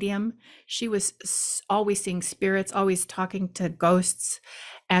little medium. She was always seeing spirits, always talking to ghosts.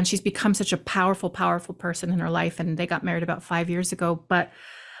 And she's become such a powerful, powerful person in her life. And they got married about 5 years ago. But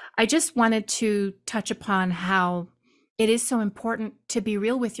I just wanted to touch upon how it is so important to be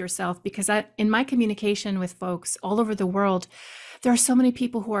real with yourself, because in my communication with folks all over the world, there are so many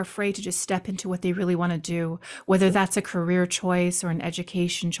people who are afraid to just step into what they really want to do, whether Mhm. that's a career choice or an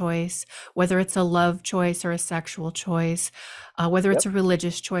education choice, whether it's a love choice or a sexual choice, whether it's Yep. a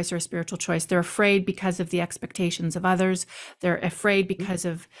religious choice or a spiritual choice. They're afraid because of the expectations of others. They're afraid Mhm. because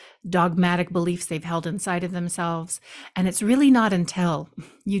of dogmatic beliefs they've held inside of themselves. And it's really not until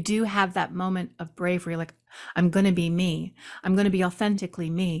you do have that moment of bravery, like, I'm going to be me. I'm going to be authentically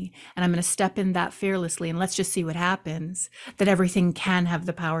me. And I'm going to step in that fearlessly. And let's just see what happens, that everything can have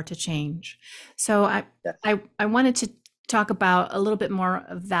the power to change. So Yes. I wanted to talk about a little bit more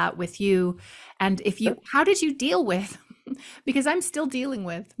of that with you. And Sure. how did you deal with, because I'm still dealing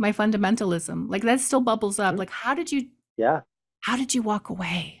with my fundamentalism, like that still bubbles up. Mhm. Like, Yeah. how did you walk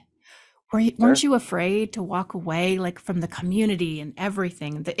away? Weren't Sure. you afraid to walk away, like from the community and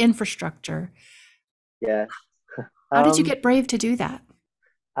everything, the infrastructure? Yeah. How did you Um, get brave to do that?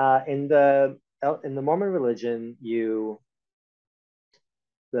 in the Mormon religion,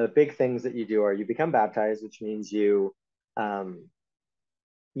 the big things that you do are you become baptized, which means um,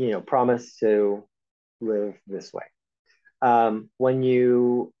 promise to live this way. When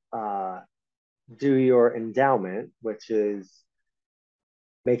you do your endowment, which is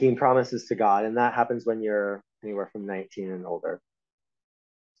making promises to God, and that happens when you're anywhere from 19 and older.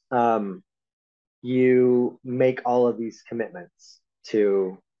 Um, you make all of these commitments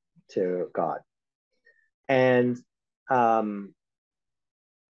to God, and um,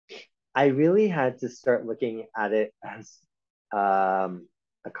 I really had to start looking at it as a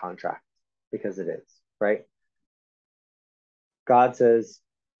contract because it is right. God says,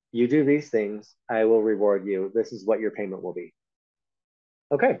 "You do these things, I will reward you. This is what your payment will be."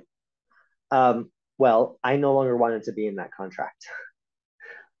 Okay. Well, I no longer wanted to be in that contract.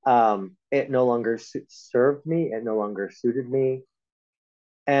 It no longer served me. It no longer suited me,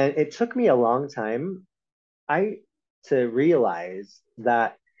 and it took me a long time I to realize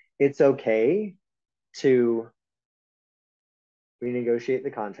that it's okay to renegotiate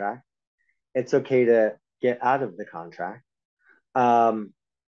the contract. It's okay to get out of the contract. Um,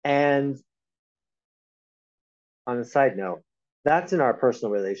 and on a side note, that's in our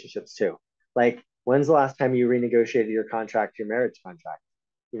personal relationships too. Like, when's the last time you renegotiated your contract, your marriage contract?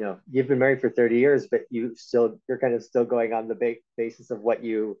 You've been married for 30 years, but you're kind of still going on the basis of what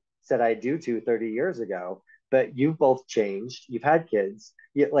you said I do to 30 years ago. But you've both changed, you've had kids,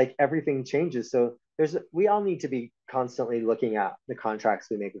 like everything changes. So we all need to be constantly looking at the contracts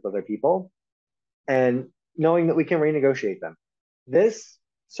we make with other people and knowing that we can renegotiate them. This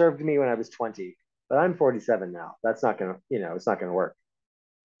served me when I was 20, but I'm 47 now. That's not gonna, it's not gonna work.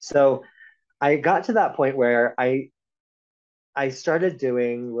 So I got to that point where I started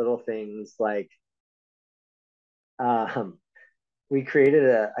doing little things like um, I created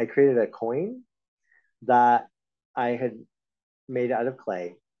a coin that I had made out of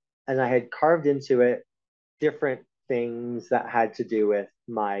clay, and I had carved into it different things that had to do with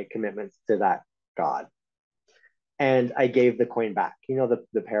my commitments to that God. And I gave the coin back.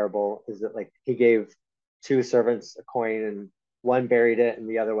 The parable is that, like, he gave two servants a coin, and one buried it and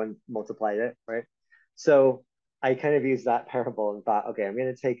the other one multiplied it, right? So I kind of used that parable and thought, okay, I'm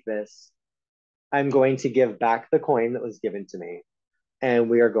going to take this. I'm going to give back the coin that was given to me, and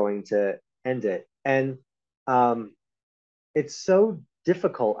we are going to end it. And um, it's so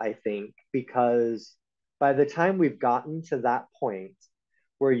difficult, I think, because by the time we've gotten to that point,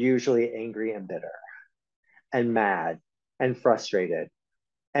 we're usually angry and bitter and mad and frustrated.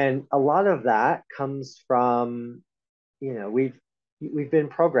 And a lot of that comes from, we've been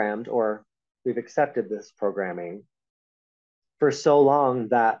programmed, or we've accepted this programming for so long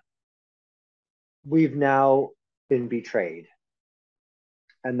that we've now been betrayed.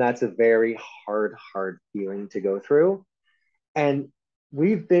 And that's a very hard feeling to go through. And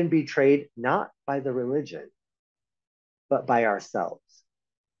we've been betrayed not by the religion, but by ourselves.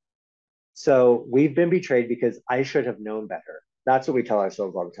 So we've been betrayed because I should have known better. That's what we tell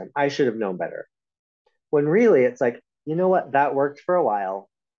ourselves all the time. I should have known better. When really it's like, you know what, that worked for a while.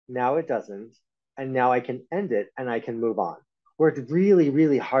 Now it doesn't. And now I can end it and I can move on. We're really,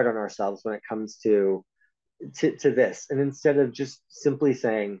 really hard on ourselves when it comes to this. And instead of just simply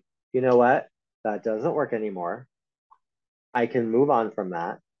saying, you know what, that doesn't work anymore, I can move on from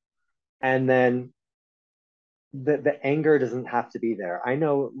that. And then the anger doesn't have to be there. I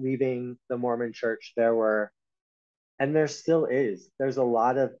know leaving the Mormon church, and there still is, there are a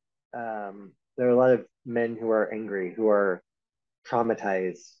lot of men who are angry, who are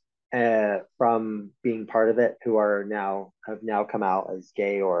traumatized from being part of it, who have now come out as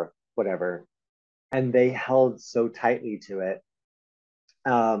gay or whatever, and they held so tightly to it,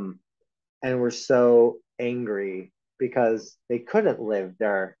 um, and were so angry because they couldn't live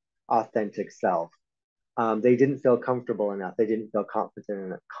their authentic self. They didn't feel comfortable enough. They didn't feel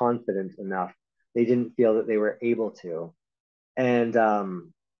confident enough. They didn't feel that they were able to. And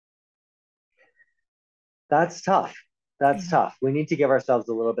that's tough. That's Yeah. tough. We need to give ourselves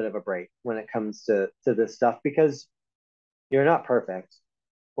a little bit of a break when it comes to this stuff, because you're not perfect.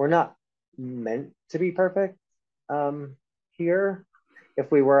 We're not meant to be perfect here.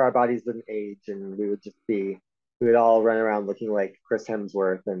 If we were, our bodies wouldn't age, and we would all run around looking like Chris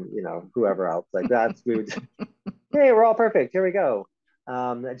Hemsworth and whoever else. Like, we would hey, we're all perfect. Here we go.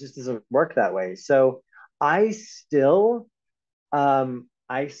 That just doesn't work that way. So I still,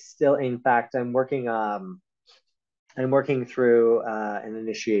 in fact, I'm working through an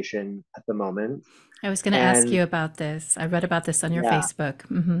initiation at the moment, I was going to ask and you about this. I read about this on your yeah, Facebook.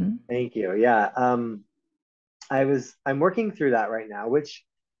 Hmm. thank you. Yeah, I'm working through that right now, which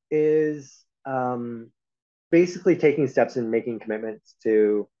is basically taking steps and making commitments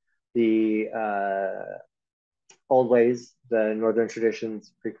to the old ways, the northern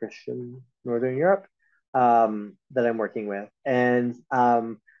traditions, pre-Christian Northern Europe, that I'm working with. And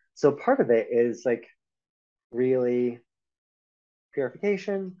so part of it is like really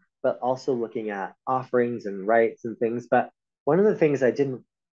purification, but also looking at offerings and rites and things. But one of the things I didn't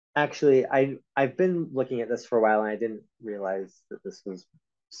actually, I've been looking at this for a while and I didn't realize that this was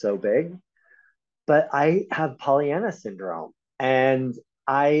so big. But I have Pollyanna syndrome, and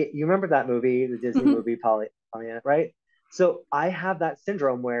you remember that movie, the Disney Mhm. movie Pollyanna, right? So I have that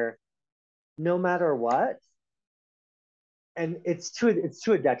syndrome where no matter what, and it's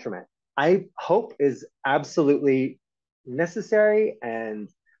to a detriment. I hope is absolutely necessary and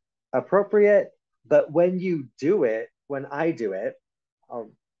appropriate, but when you do it, when I do it,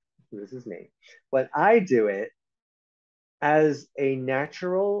 oh, this is me. When I do it as a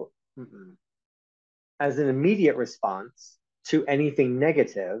natural, as an immediate response to anything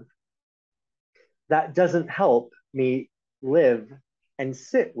negative, that doesn't help me live and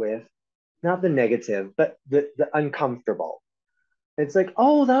sit with not the negative, but the uncomfortable. It's like,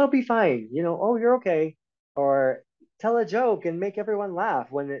 oh, that'll be fine. Oh, you're okay. Or tell a joke and make everyone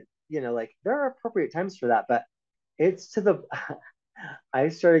laugh when like there are appropriate times for that, but it's to the I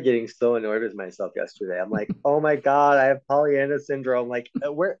started getting so annoyed with myself yesterday. I'm like, oh my God, I have Pollyanna syndrome. Like,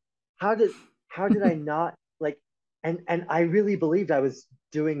 how did, how did I not like, and I really believed I was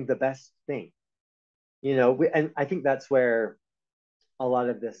doing the best thing, and I think that's where a lot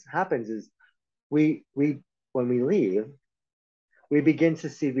of this happens is we when we leave, we begin to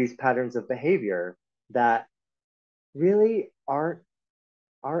see these patterns of behavior that really aren't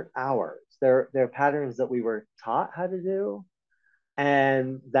ours. They're patterns that we were taught how to do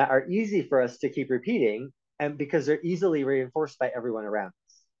and that are easy for us to keep repeating and because they're easily reinforced by everyone around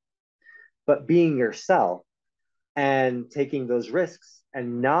us. But being yourself and taking those risks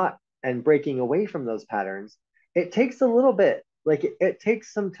and not and breaking away from those patterns, it takes a little bit, like it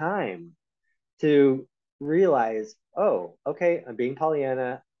takes some time to realize, oh, okay, I'm being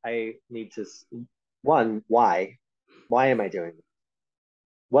Pollyanna. I need to one, why am I doing this?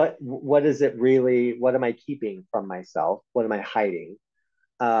 What is it really? What am I keeping from myself? What am I hiding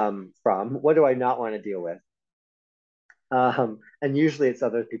from? What do I not want to deal with? And usually it's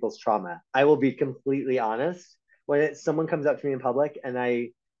other people's trauma. I will be completely honest. When someone comes up to me in public and I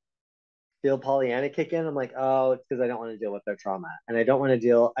feel Pollyanna kick in, I'm like, oh, it's because I don't want to deal with their trauma. And I don't want to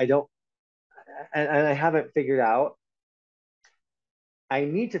deal, I don't, and I haven't figured out, I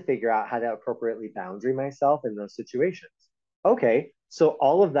need to figure out how to appropriately boundary myself in those situations. Okay. So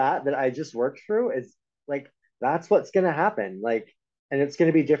all of that I just worked through is like, that's what's going to happen. Like, and it's going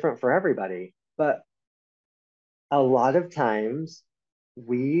to be different for everybody. But a lot of times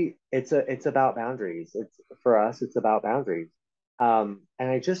it's about boundaries. It's for us, it's about boundaries. And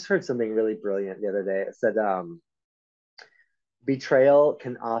I just heard something really brilliant the other day. It said betrayal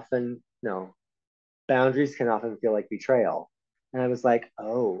can often no boundaries can often feel like betrayal. And I was like,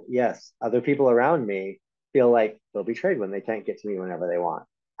 oh yes, other people around me feel like they'll be betrayed when they can't get to me whenever they want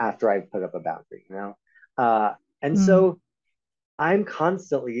after I've put up a boundary. And Mm. so I'm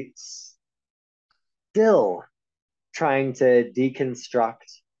constantly still trying to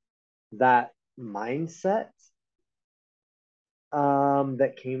deconstruct that mindset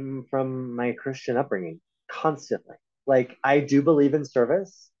that came from my Christian upbringing constantly. Like, I do believe in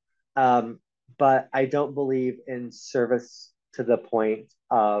service, um, but I don't believe in service to the point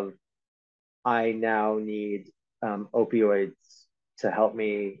of I now need opioids to help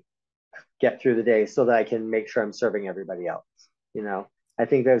me get through the day so that I can make sure I'm serving everybody else. You know, I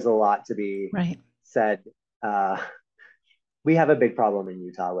think there's a lot to be Right. said. We have a big problem in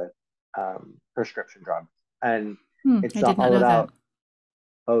Utah with prescription drugs, and I it's did not all know that. about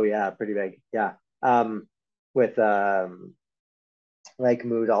oh yeah, pretty big, yeah. Um, with like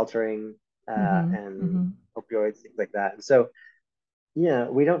mood altering Hmm. and Hmm. opioids, things like that. And so yeah,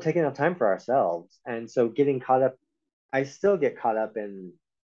 we don't take enough time for ourselves, and so getting caught up. I still get caught up in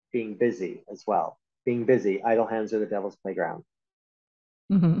being busy as well. Being busy, idle hands are the devil's playground.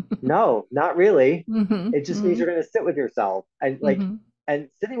 Hmm. No, not really. Hmm. It just means Hmm. you're going to sit with yourself Hmm. and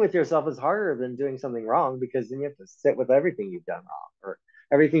sitting with yourself is harder than doing something wrong because then you have to sit with everything you've done wrong or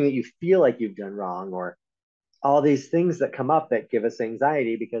everything that you feel like you've done wrong or all these things that come up that give us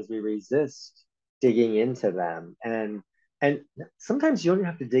anxiety because we resist digging into them. And sometimes you don't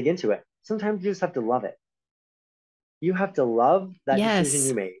have to dig into it. Sometimes you just have to love it. You have to love that decision Yes.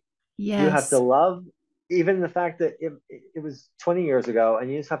 you made. You have to Yes. love even the fact that it was 20 years ago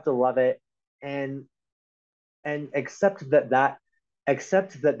and you just have to love it and and accept that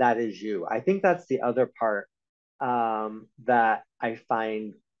that is you. I think that's the other part that I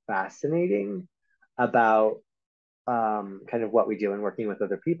find fascinating about kind of what we do in working with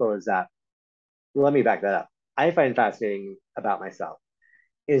other people is that, let me back that up. I find fascinating about myself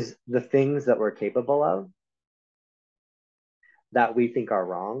is the things that we're capable of that we think are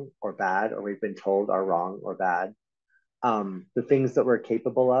wrong or bad, or we've been told are wrong or bad. The things that we're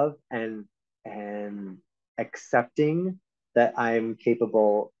capable of, and accepting that I'm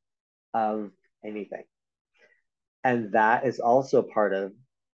capable of anything. And that is also part of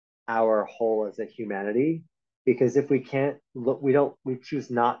our whole as a humanity. Because if we can't look, we choose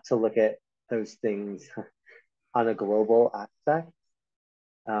not to look at those things on a global aspect.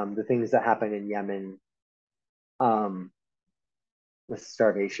 The things that happen in Yemen, um, with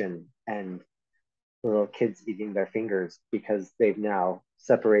starvation and little kids eating their fingers because they've now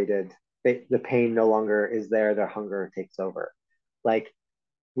separated. The pain no longer is there, their hunger takes over. Like,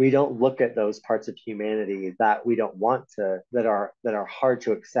 we don't look at those parts of humanity that we don't want to, that are hard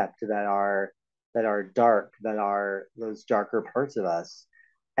to accept, that are dark, that are those darker parts of us.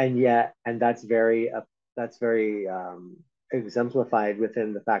 And yet, and that's very exemplified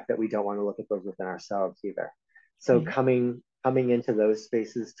within the fact that we don't want to look at those within ourselves either. So Right. coming into those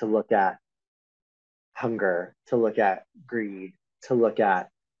spaces to look at hunger, to look at greed, to look at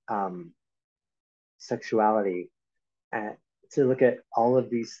um, sexuality, and to look at all of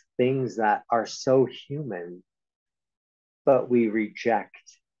these things that are so human, but we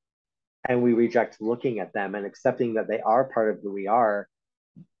reject. And we reject looking at them and accepting that they are part of who we are.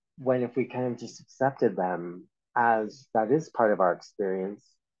 When if we kind of just accepted them as that is part of our experience,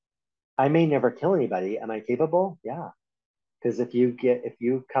 I may never kill anybody. Am I capable? Yeah. Because if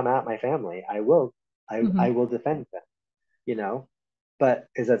you come at my family, I Hmm. will defend them, you know? But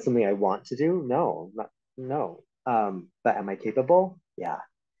is that something I want to do? No, not, no. But am I capable? Yeah.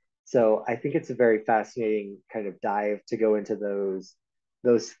 So I think it's a very fascinating kind of dive to go into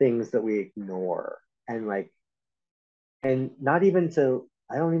those things that we ignore, and like, and not even to,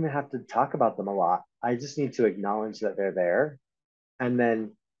 I don't even have to talk about them a lot. I just need to acknowledge that they're there. And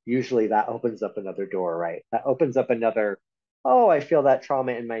then usually that opens up another door, right? That opens up another, oh, I feel that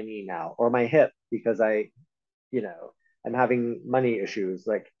trauma in my knee now, or my hip because you know, I'm having money issues,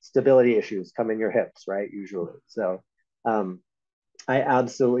 like stability issues come in your hips, right? Usually. So um, I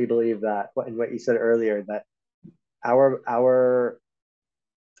absolutely believe that, in what you said earlier, that our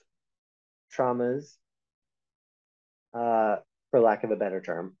traumas, uh, for lack of a better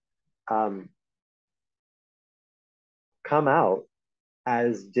term, um, come out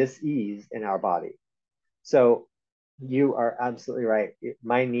as dis-ease in our body. So you are absolutely right.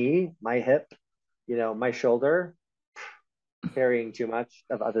 My knee, my hip, my shoulder, carrying too much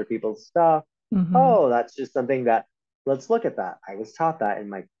of other people's stuff. Hmm. Oh, that's just something that, let's look at that. I was taught that in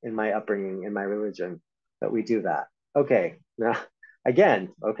my upbringing, in my religion, that we do that. Okay, now again,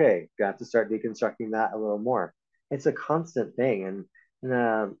 okay, you have to start deconstructing that a little more. It's a constant thing,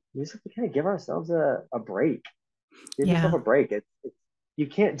 and we just have to kind of give ourselves a break. Give yourself Yeah. a break. It's you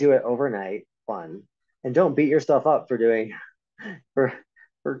can't do it overnight. One, and don't beat yourself up for doing for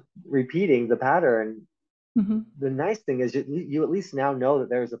for repeating the pattern. Hmm. The nice thing is you at least now know that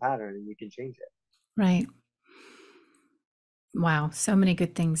there's a pattern and you can change it. Right. Wow, so many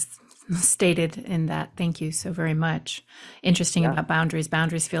good things stated in that. Thank you so very much. Interesting Yeah, about boundaries.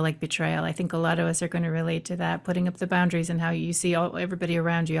 Boundaries feel like betrayal. I think a lot of us are going to relate to that, putting up the boundaries and how you see everybody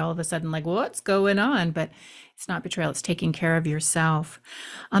around you all of a sudden like, what's going on? But it's not betrayal, it's taking care of yourself.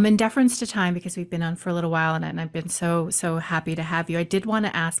 In deference to time, because we've been on for a little while and I've been so happy to have you. I did want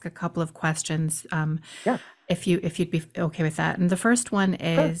to ask a couple of questions. yeah, If you'd be okay with that. And the first one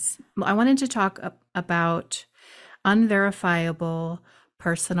sure. is I wanted to talk about unverifiable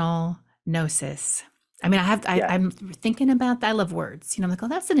personal gnosis. I mean, Yeah, I'm thinking about that. I love words. I'm like, oh,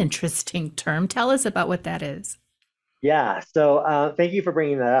 that's an interesting term. Tell us about what that is. yeah. So thank you for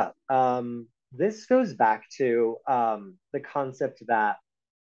bringing that up. This goes back to the concept that,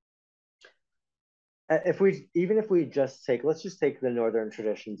 if we just take, let's just take the northern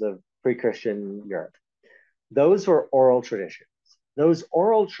traditions of pre-Christian Europe. Those were oral traditions. Those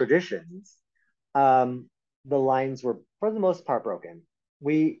oral traditions, um, the lines were for the most part broken.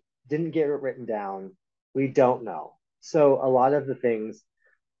 We didn't get it written down. We don't know. So a lot of the things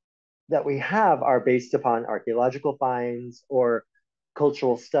that we have are based upon archaeological finds or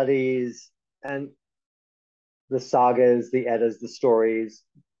cultural studies, and the sagas, the eddas, the stories,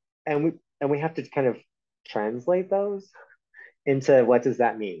 and we have to kind of translate those into what does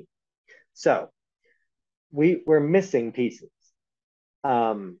that mean. So we're missing pieces.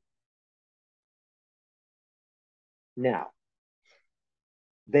 Um, Now,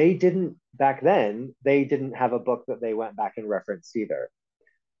 they didn't back then, they didn't have a book that they went back and referenced either.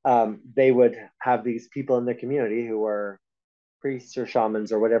 They would have these people in the community who were priests or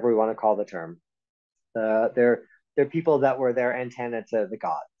shamans or whatever we want to call the term. They're people that were their antenna to the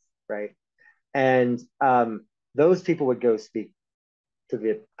gods, right? And those people would go speak to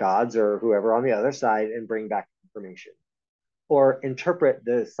the gods or whoever on the other side and bring back information or interpret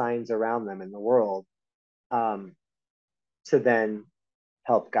the signs around them in the world, um, to then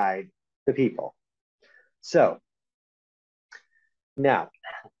help guide the people. So now,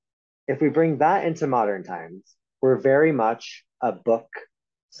 if we bring that into modern times, we're very much a book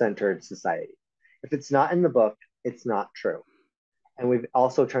centered society. If it's not in the book, it's not true. And we've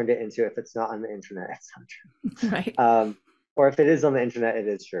also turned it into if it's not on the internet, it's not true. Right. Or if it is on the internet, it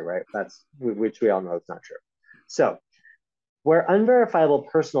is true, right? That's which we all know it's not true. So where unverifiable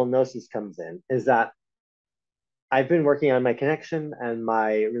personal gnosis comes in is that I've been working on my connection and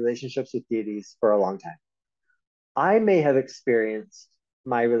my relationships with deities for a long time. I may have experienced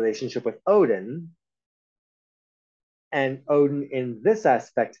my relationship with Odin and Odin in this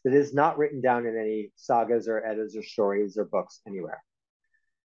aspect that is not written down in any sagas or eddas or stories or books anywhere.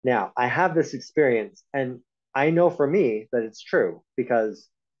 Now, I have this experience, and I know for me that it's true because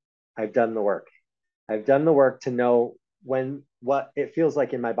I've done the work. I've done the work to know when what it feels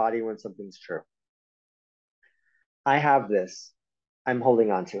like in my body when something's true. I have this. I'm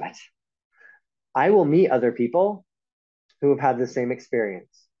holding on to it. I will meet other people who have had the same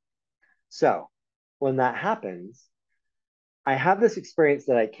experience. So when that happens, I have this experience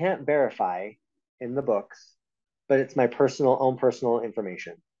that I can't verify in the books, but it's my own personal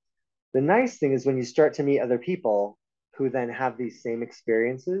information. The nice thing is when you start to meet other people who then have these same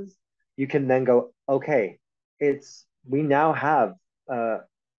experiences, you can then go, okay, we now have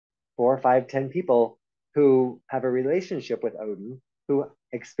 4, 5, 10 people who have a relationship with Odin who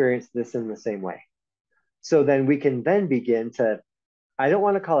experience this in the same way. So then we can then begin to, I don't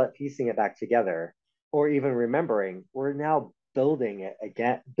want to call it piecing it back together or even remembering. We're now building it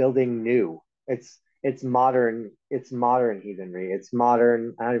again, building new. It's modern heathenry. It's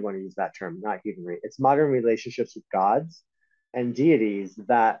modern, I don't want to use that term, not heathenry. It's modern relationships with gods and deities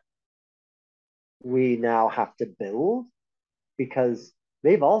that we now have to build because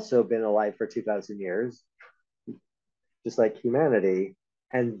they've also been alive for 2,000 years, just like humanity,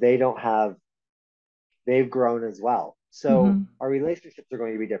 and they've grown as well. So Mm-hmm. our relationships are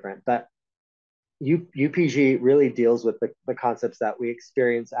going to be different. But UPG really deals with the concepts that we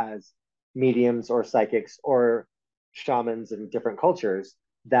experience as mediums or psychics or shamans in different cultures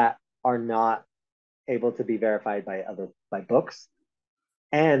that are not able to be verified by books,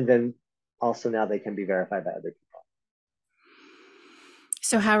 and then also now they can be verified by other people.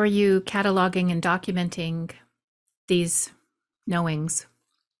 So, how are you cataloging and documenting these knowings?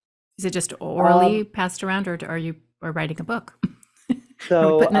 Is it just orally Um, passed around, or are you writing a book? Are we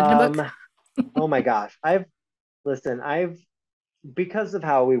so putting it in a book? oh my gosh, I've because of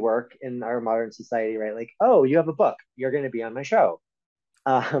how we work in our modern society, right? Like, oh, you have a book, you're going to be on my show.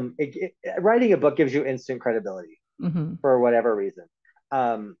 Writing a book gives you instant credibility Mm-hmm. for whatever reason.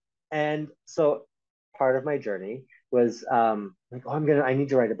 And so part of my journey was like, oh, I need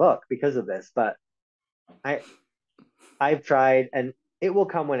to write a book because of this. But I, I've tried, and it will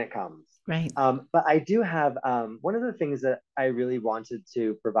come when it comes. Right. But I do have one of the things that I really wanted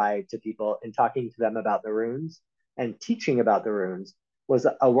to provide to people in talking to them about the runes and teaching about the runes was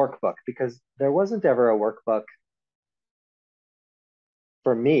a workbook because there wasn't ever a workbook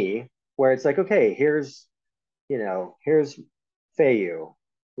for me where it's like, okay, here's Feyu,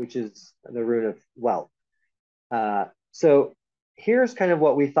 which is the rune of wealth. So here's kind of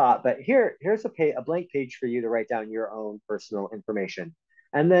what we thought, but here's a blank page for you to write down your own personal information.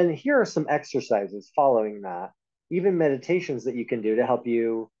 And then here are some exercises following that, even meditations that you can do to help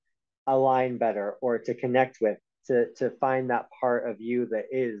you align better or to connect with, to find that part of you that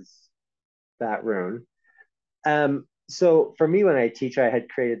is that rune. So for me, when I teach, I had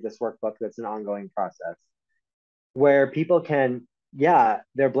created this workbook that's an ongoing process where people can, yeah,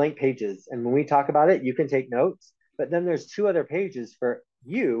 they're blank pages. And when we talk about it, you can take notes, but then there's 2 other pages for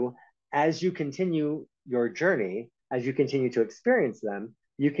you as you continue your journey, as you continue to experience them,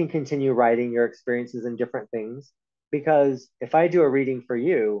 you can continue writing your experiences in different things. Because if I do a reading for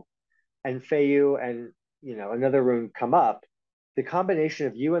you and Feyu and another rune come up, the combination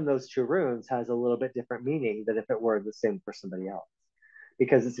of you and those 2 runes has a little bit different meaning than if it were the same for somebody else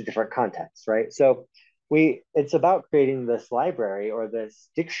because it's a different context, right? So it's about creating this library or this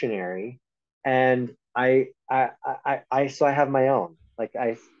dictionary, and so I have my own. Like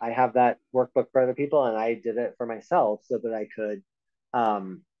I have that workbook for other people, and I did it for myself so that I could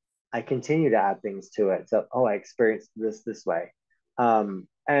I continue to add things to it. So, oh, I experienced this way.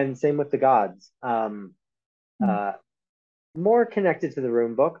 And same with the gods. Mm. Uh, More connected to the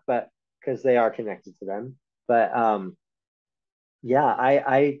rune book, but because they are connected to them. But yeah,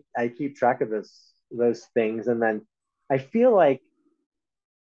 I keep track of those things, and then I feel like,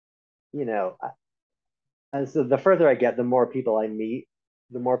 you know, as the further I get, the more people I meet,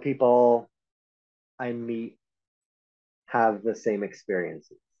 the more people I meet have the same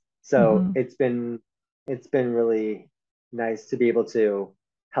experiences. So Hmm. it's been really nice to be able to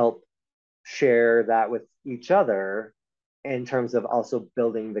help share that with each other in terms of also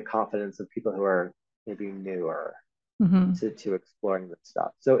building the confidence of people who are maybe newer Hmm. to exploring this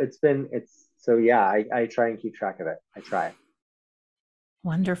stuff. So it's so yeah, I try and keep track of it. I try.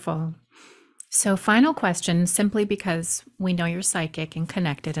 Wonderful. So, final question, simply because we know you're psychic and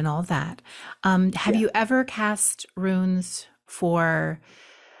connected and all that. Have Yeah. you ever cast runes for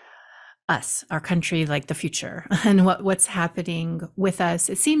us, our country, like the future, and what's happening with us?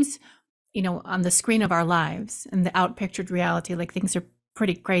 It seems, on the screen of our lives and the outpictured reality, like things are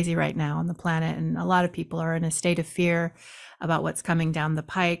pretty crazy right now on the planet, and a lot of people are in a state of fear about what's coming down the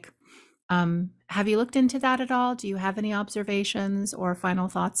pike. Have you looked into that at all? Do you have any observations or final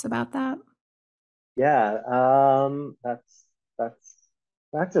thoughts about that? Yeah. That's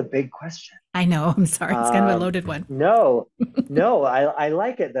that's a big question. I know. I'm sorry. It's kind of a Um, loaded one. no, no, I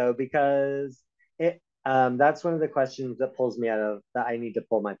like it though because it that's one of the questions that pulls me out of that I need to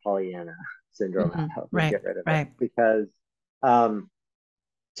pull my Pollyanna syndrome Hmm. out of and Right. get rid of it Right. because um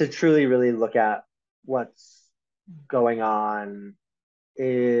to truly really look at what's going on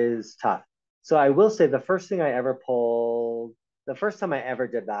is tough. So I will say the first time I ever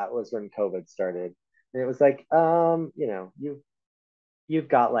did that was when COVID started. And it was like, you've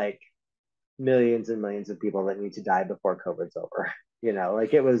got like millions and millions of people that need to die before COVID's over.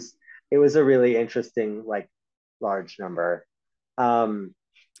 Like it was a really interesting, like large number. Um,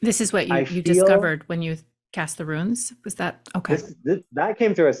 This is what I you feel discovered when you cast the runes. Was that okay? this that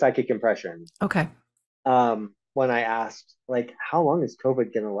came through a psychic impression. Okay. When I asked like how long is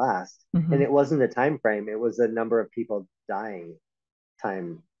COVID gonna last? And Hmm. it wasn't a time frame, it was a number of people dying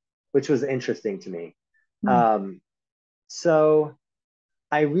time, which was interesting to me. Um, so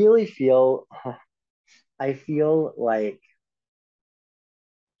I really feel I feel like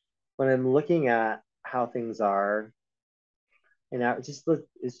when I'm looking at how things are in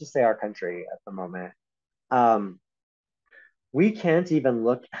let's just say our country at the moment, um, we can't even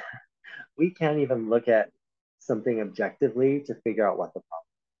look we can't even look at something objectively to figure out what the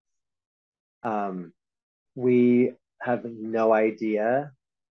problem. We have no idea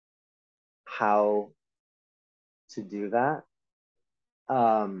how to do that.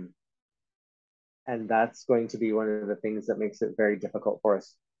 Um, and that's going to be one of the things that makes it very difficult for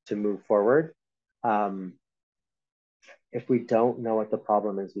us to move forward. Um, if we don't know what the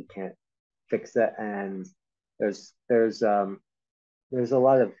problem is, we can't fix it. And there's there's um, there's a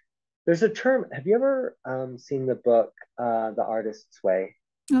lot of there's a term. Have you ever seen the book The Artist's Way?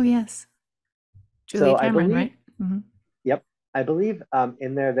 Oh, yes. Julia So I Cameron, believe, right? Hmm. yep, I believe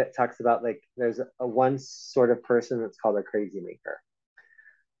in there that talks about like there's a one sort of person that's called a crazy maker.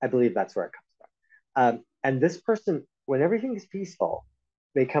 I believe that's where it comes from. And this person, when everything is peaceful,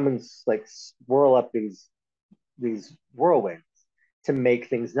 they come and like swirl up these whirlwinds to make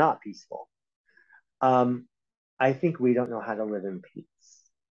things not peaceful. Um, I think we don't know how to live in peace.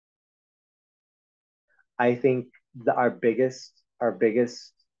 I think our biggest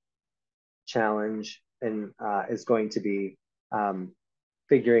challenge and is going to be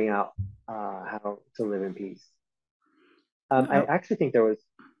figuring out how to live in peace. I Oh, actually think there was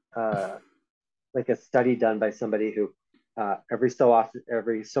uh, like a study done by somebody who every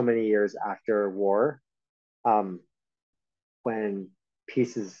so many years after war, um, when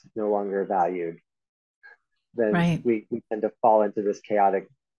peace is no longer valued, then right. we tend to fall into this chaotic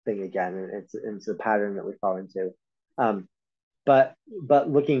thing again, and it's a pattern that we fall into. Um, but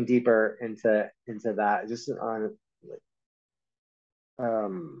looking deeper into that, just on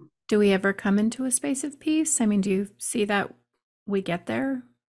um, Do we ever come into a space of peace? I mean, do you see that we get there?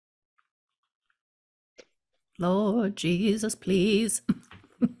 Lord Jesus, please.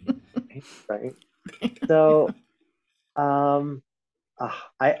 right. So um,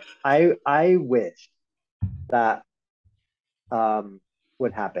 I wish that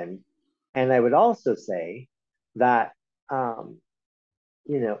would happen. And I would also say that um,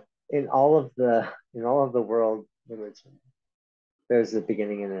 you know, in all of the world religion, there's a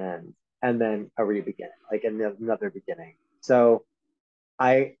beginning and an end, and then a re-beginning, like another beginning. So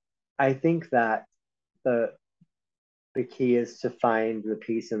I I think that the the key is to find the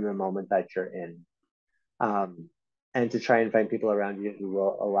peace in the moment that you're in, um, and to try and find people around you who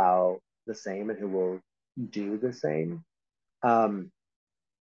will allow the same and who will do the same. Um,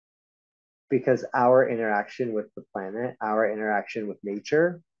 because our interaction with the planet, our interaction with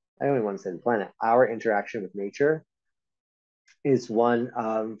nature, I don't even want to say the planet, our interaction with nature is one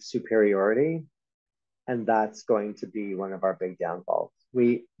of superiority, and that's going to be one of our big downfalls.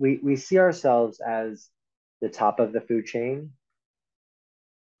 We see ourselves as the top of the food chain,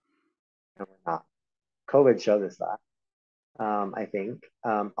 and we're not. COVID showed us that. I think,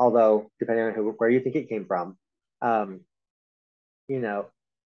 although depending on where you think it came from, um, you know,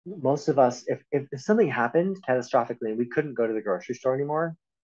 most of us, if something happened catastrophically and we couldn't go to the grocery store anymore,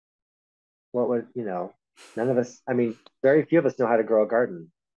 what would, none of us, I mean, very few of us know how to grow a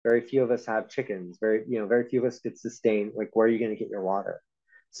garden. Very few of us have chickens. Very few of us could sustain, like, where are you going to get your water?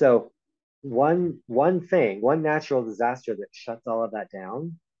 So one natural disaster that shuts all of that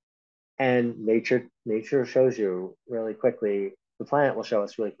down, and nature shows you really quickly, the planet will show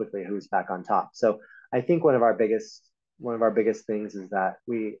us really quickly who's back on top. So I think one of our biggest things is that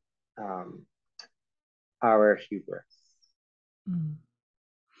um our hubris Mm.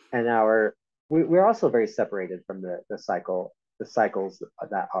 and we're also very separated from the cycles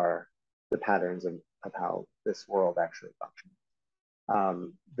that are the patterns of how this world actually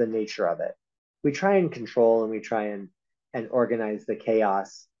functions, the nature of it. We try and control, and we try and organize the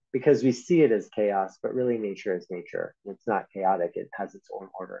chaos because we see it as chaos, but really nature is nature. It's not chaotic. It has its own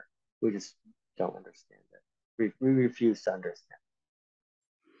order. We just don't understand it. We refuse to understand.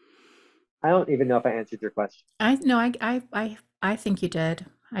 I don't even know if I answered your question. I no, I think you did.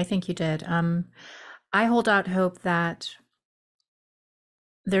 I think you did. I hold out hope that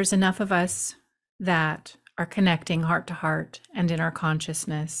there's enough of us that are connecting heart to heart and in our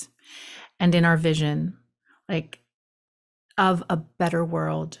consciousness and in our vision, like of a better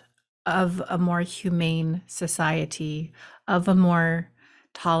world, of a more humane society, of a more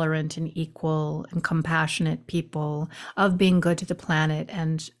tolerant and equal and compassionate people, of being good to the planet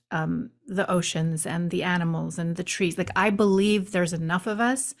and the oceans and the animals and the trees. Like, I believe there's enough of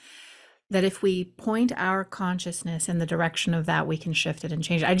us that if we point our consciousness in the direction of that, we can shift it and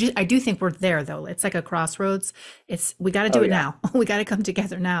change it. I do think we're there though. It's like a crossroads. We got to Oh do it yeah, now. We got to come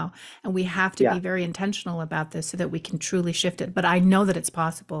together now, and we have to be yeah. very intentional about this so that we can truly shift it. But I know that it's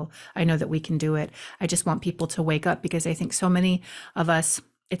possible. I know that we can do it. I just want people to wake up, because I think so many of us,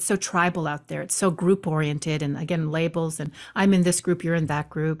 it's so tribal out there. It's so group oriented, and again, labels, and I'm in this group, you're in that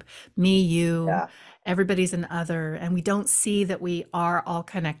group, me, you, Yeah, everybody's an other, and we don't see that we are all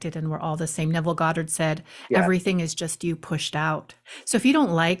connected and we're all the same. Neville Goddard said, yes, everything is just you pushed out. So if you don't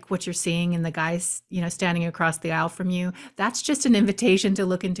like what you're seeing in the guys, standing across the aisle from you, that's just an invitation to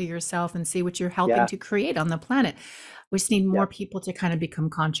look into yourself and see what you're helping yeah, to create on the planet. We just need more yeah. people to kind of become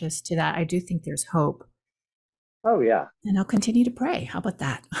conscious to that. I do think there's hope. Oh yeah, And I'll continue to pray. How about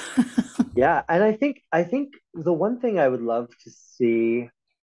that? yeah. And I think the one thing I would love to see,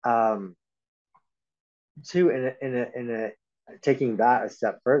 um, too, in a taking that a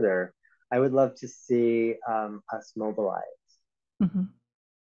step further, I would love to see, us mobilize. Mhm.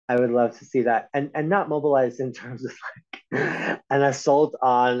 I would love to see that, and not mobilize in terms of like an assault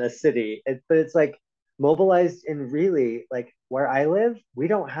on a city, but it's like mobilized in, really, like, where I live, we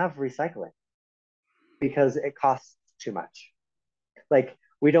don't have recycling because it costs too much. Like,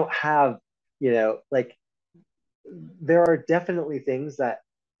 we don't have, like, there are definitely things that,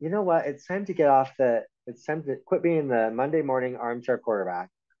 it's time to it's time to quit being the Monday morning armchair quarterback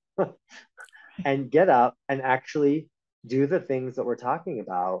and get up and actually do the things that we're talking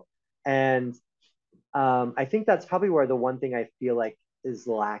about. And I think that's probably where the one thing I feel like is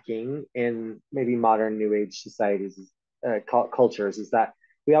lacking in maybe modern New Age societies, cultures, is that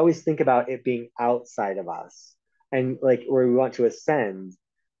we always think about it being outside of us, and like where we want to ascend,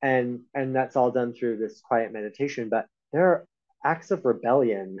 and that's all done through this quiet meditation. But there are acts of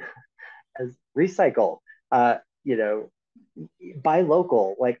rebellion, as recycle, uh, you know, buy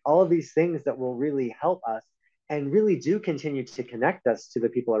local, like all of these things that will really help us and really do continue to connect us to the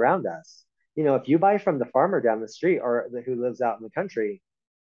people around us. If you buy from the farmer down the street, or who lives out in the country,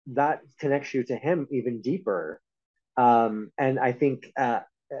 that connects you to him even deeper. And I think,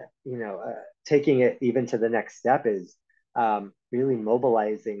 taking it even to the next step is, really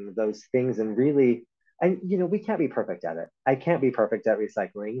mobilizing those things, and really, and we can't be perfect at it. I can't be perfect at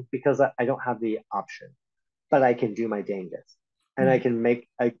recycling because I don't have the option, but I can do my dangest, and I can make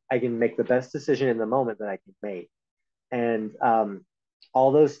the best decision in the moment that I can make. And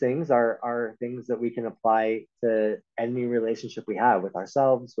all those things are things that we can apply to any relationship we have with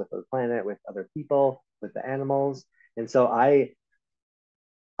ourselves, with the planet, with other people, with the animals. And so I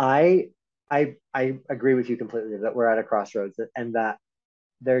I agree with you completely that we're at a crossroads and that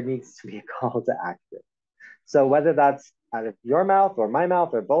there needs to be a call to action. So whether that's out of your mouth or my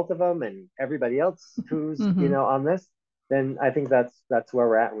mouth or both of them and everybody else who's, Mm-hmm. on this, then I think that's where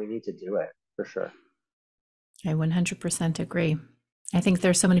we're at and we need to do it for sure. I 100% agree. I think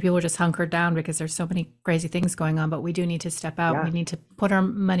there's so many people just hunkered down because there's so many crazy things going on, but we do need to step out. We Yeah. need to put our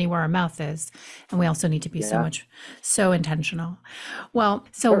money where our mouth is. And we also need to be Yeah. so intentional. Well,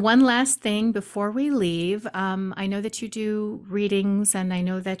 so Sure. one last thing before we leave. I know that you do readings and I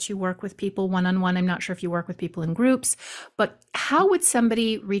know that you work with people one on one. I'm not sure if you work with people in groups, but how would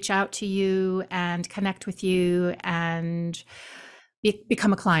somebody reach out to you and connect with you and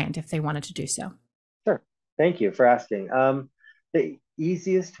become a client if they wanted to do so? Sure. Thank you for asking. The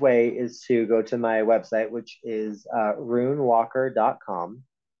easiest way is to go to my website, which is runewalker.com,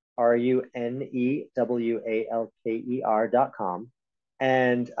 RUNEWALKER.com.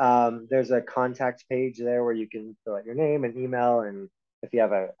 And there's a contact page there where you can fill out your name and email. And if you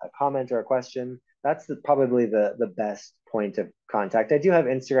have a comment or a question, that's probably the best point of contact. I do have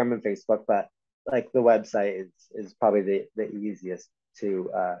Instagram and Facebook, but like the website is probably the easiest to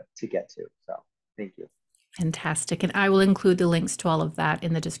get to. So thank you. Fantastic. And I will include the links to all of that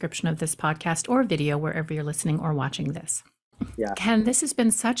in the description of this podcast or video, wherever you're listening or watching this. Yeah. Kenn, this has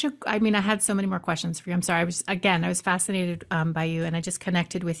been such a, I mean, I had so many more questions for you. I'm sorry. I was fascinated by you and I just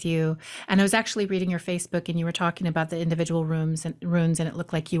connected with you. And I was actually reading your Facebook and you were talking about the individual rooms and runes, and it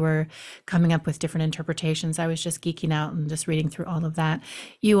looked like you were coming up with different interpretations. I was just geeking out and just reading through all of that.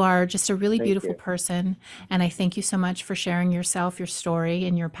 You are just a really Thank beautiful you. person. And I thank you so much for sharing yourself, your story,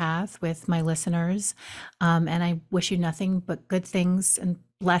 and your path with my listeners. And I wish you nothing but good things and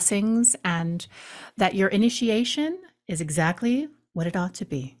blessings, and that your initiation is exactly what it ought to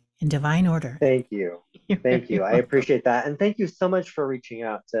be in divine order. Thank you. You're Thank very you. I welcome. appreciate that. And thank you so much for reaching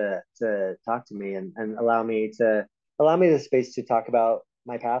out to talk to me and allow me the space to talk about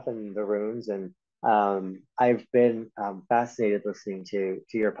my path and the runes. And I've been fascinated listening to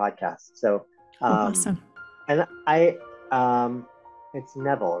your podcast. So Oh, um awesome. and I it's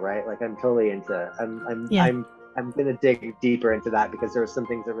Neville, right? Like I'm totally into Yeah, I'm gonna dig deeper into that because there were some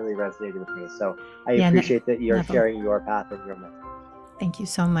things that really resonated with me. So I yeah, appreciate that you're Neville. sharing your path and your message. Thank you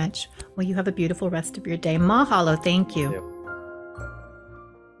so much. Well, you have a beautiful rest of your day. Mahalo. Thank You you. too.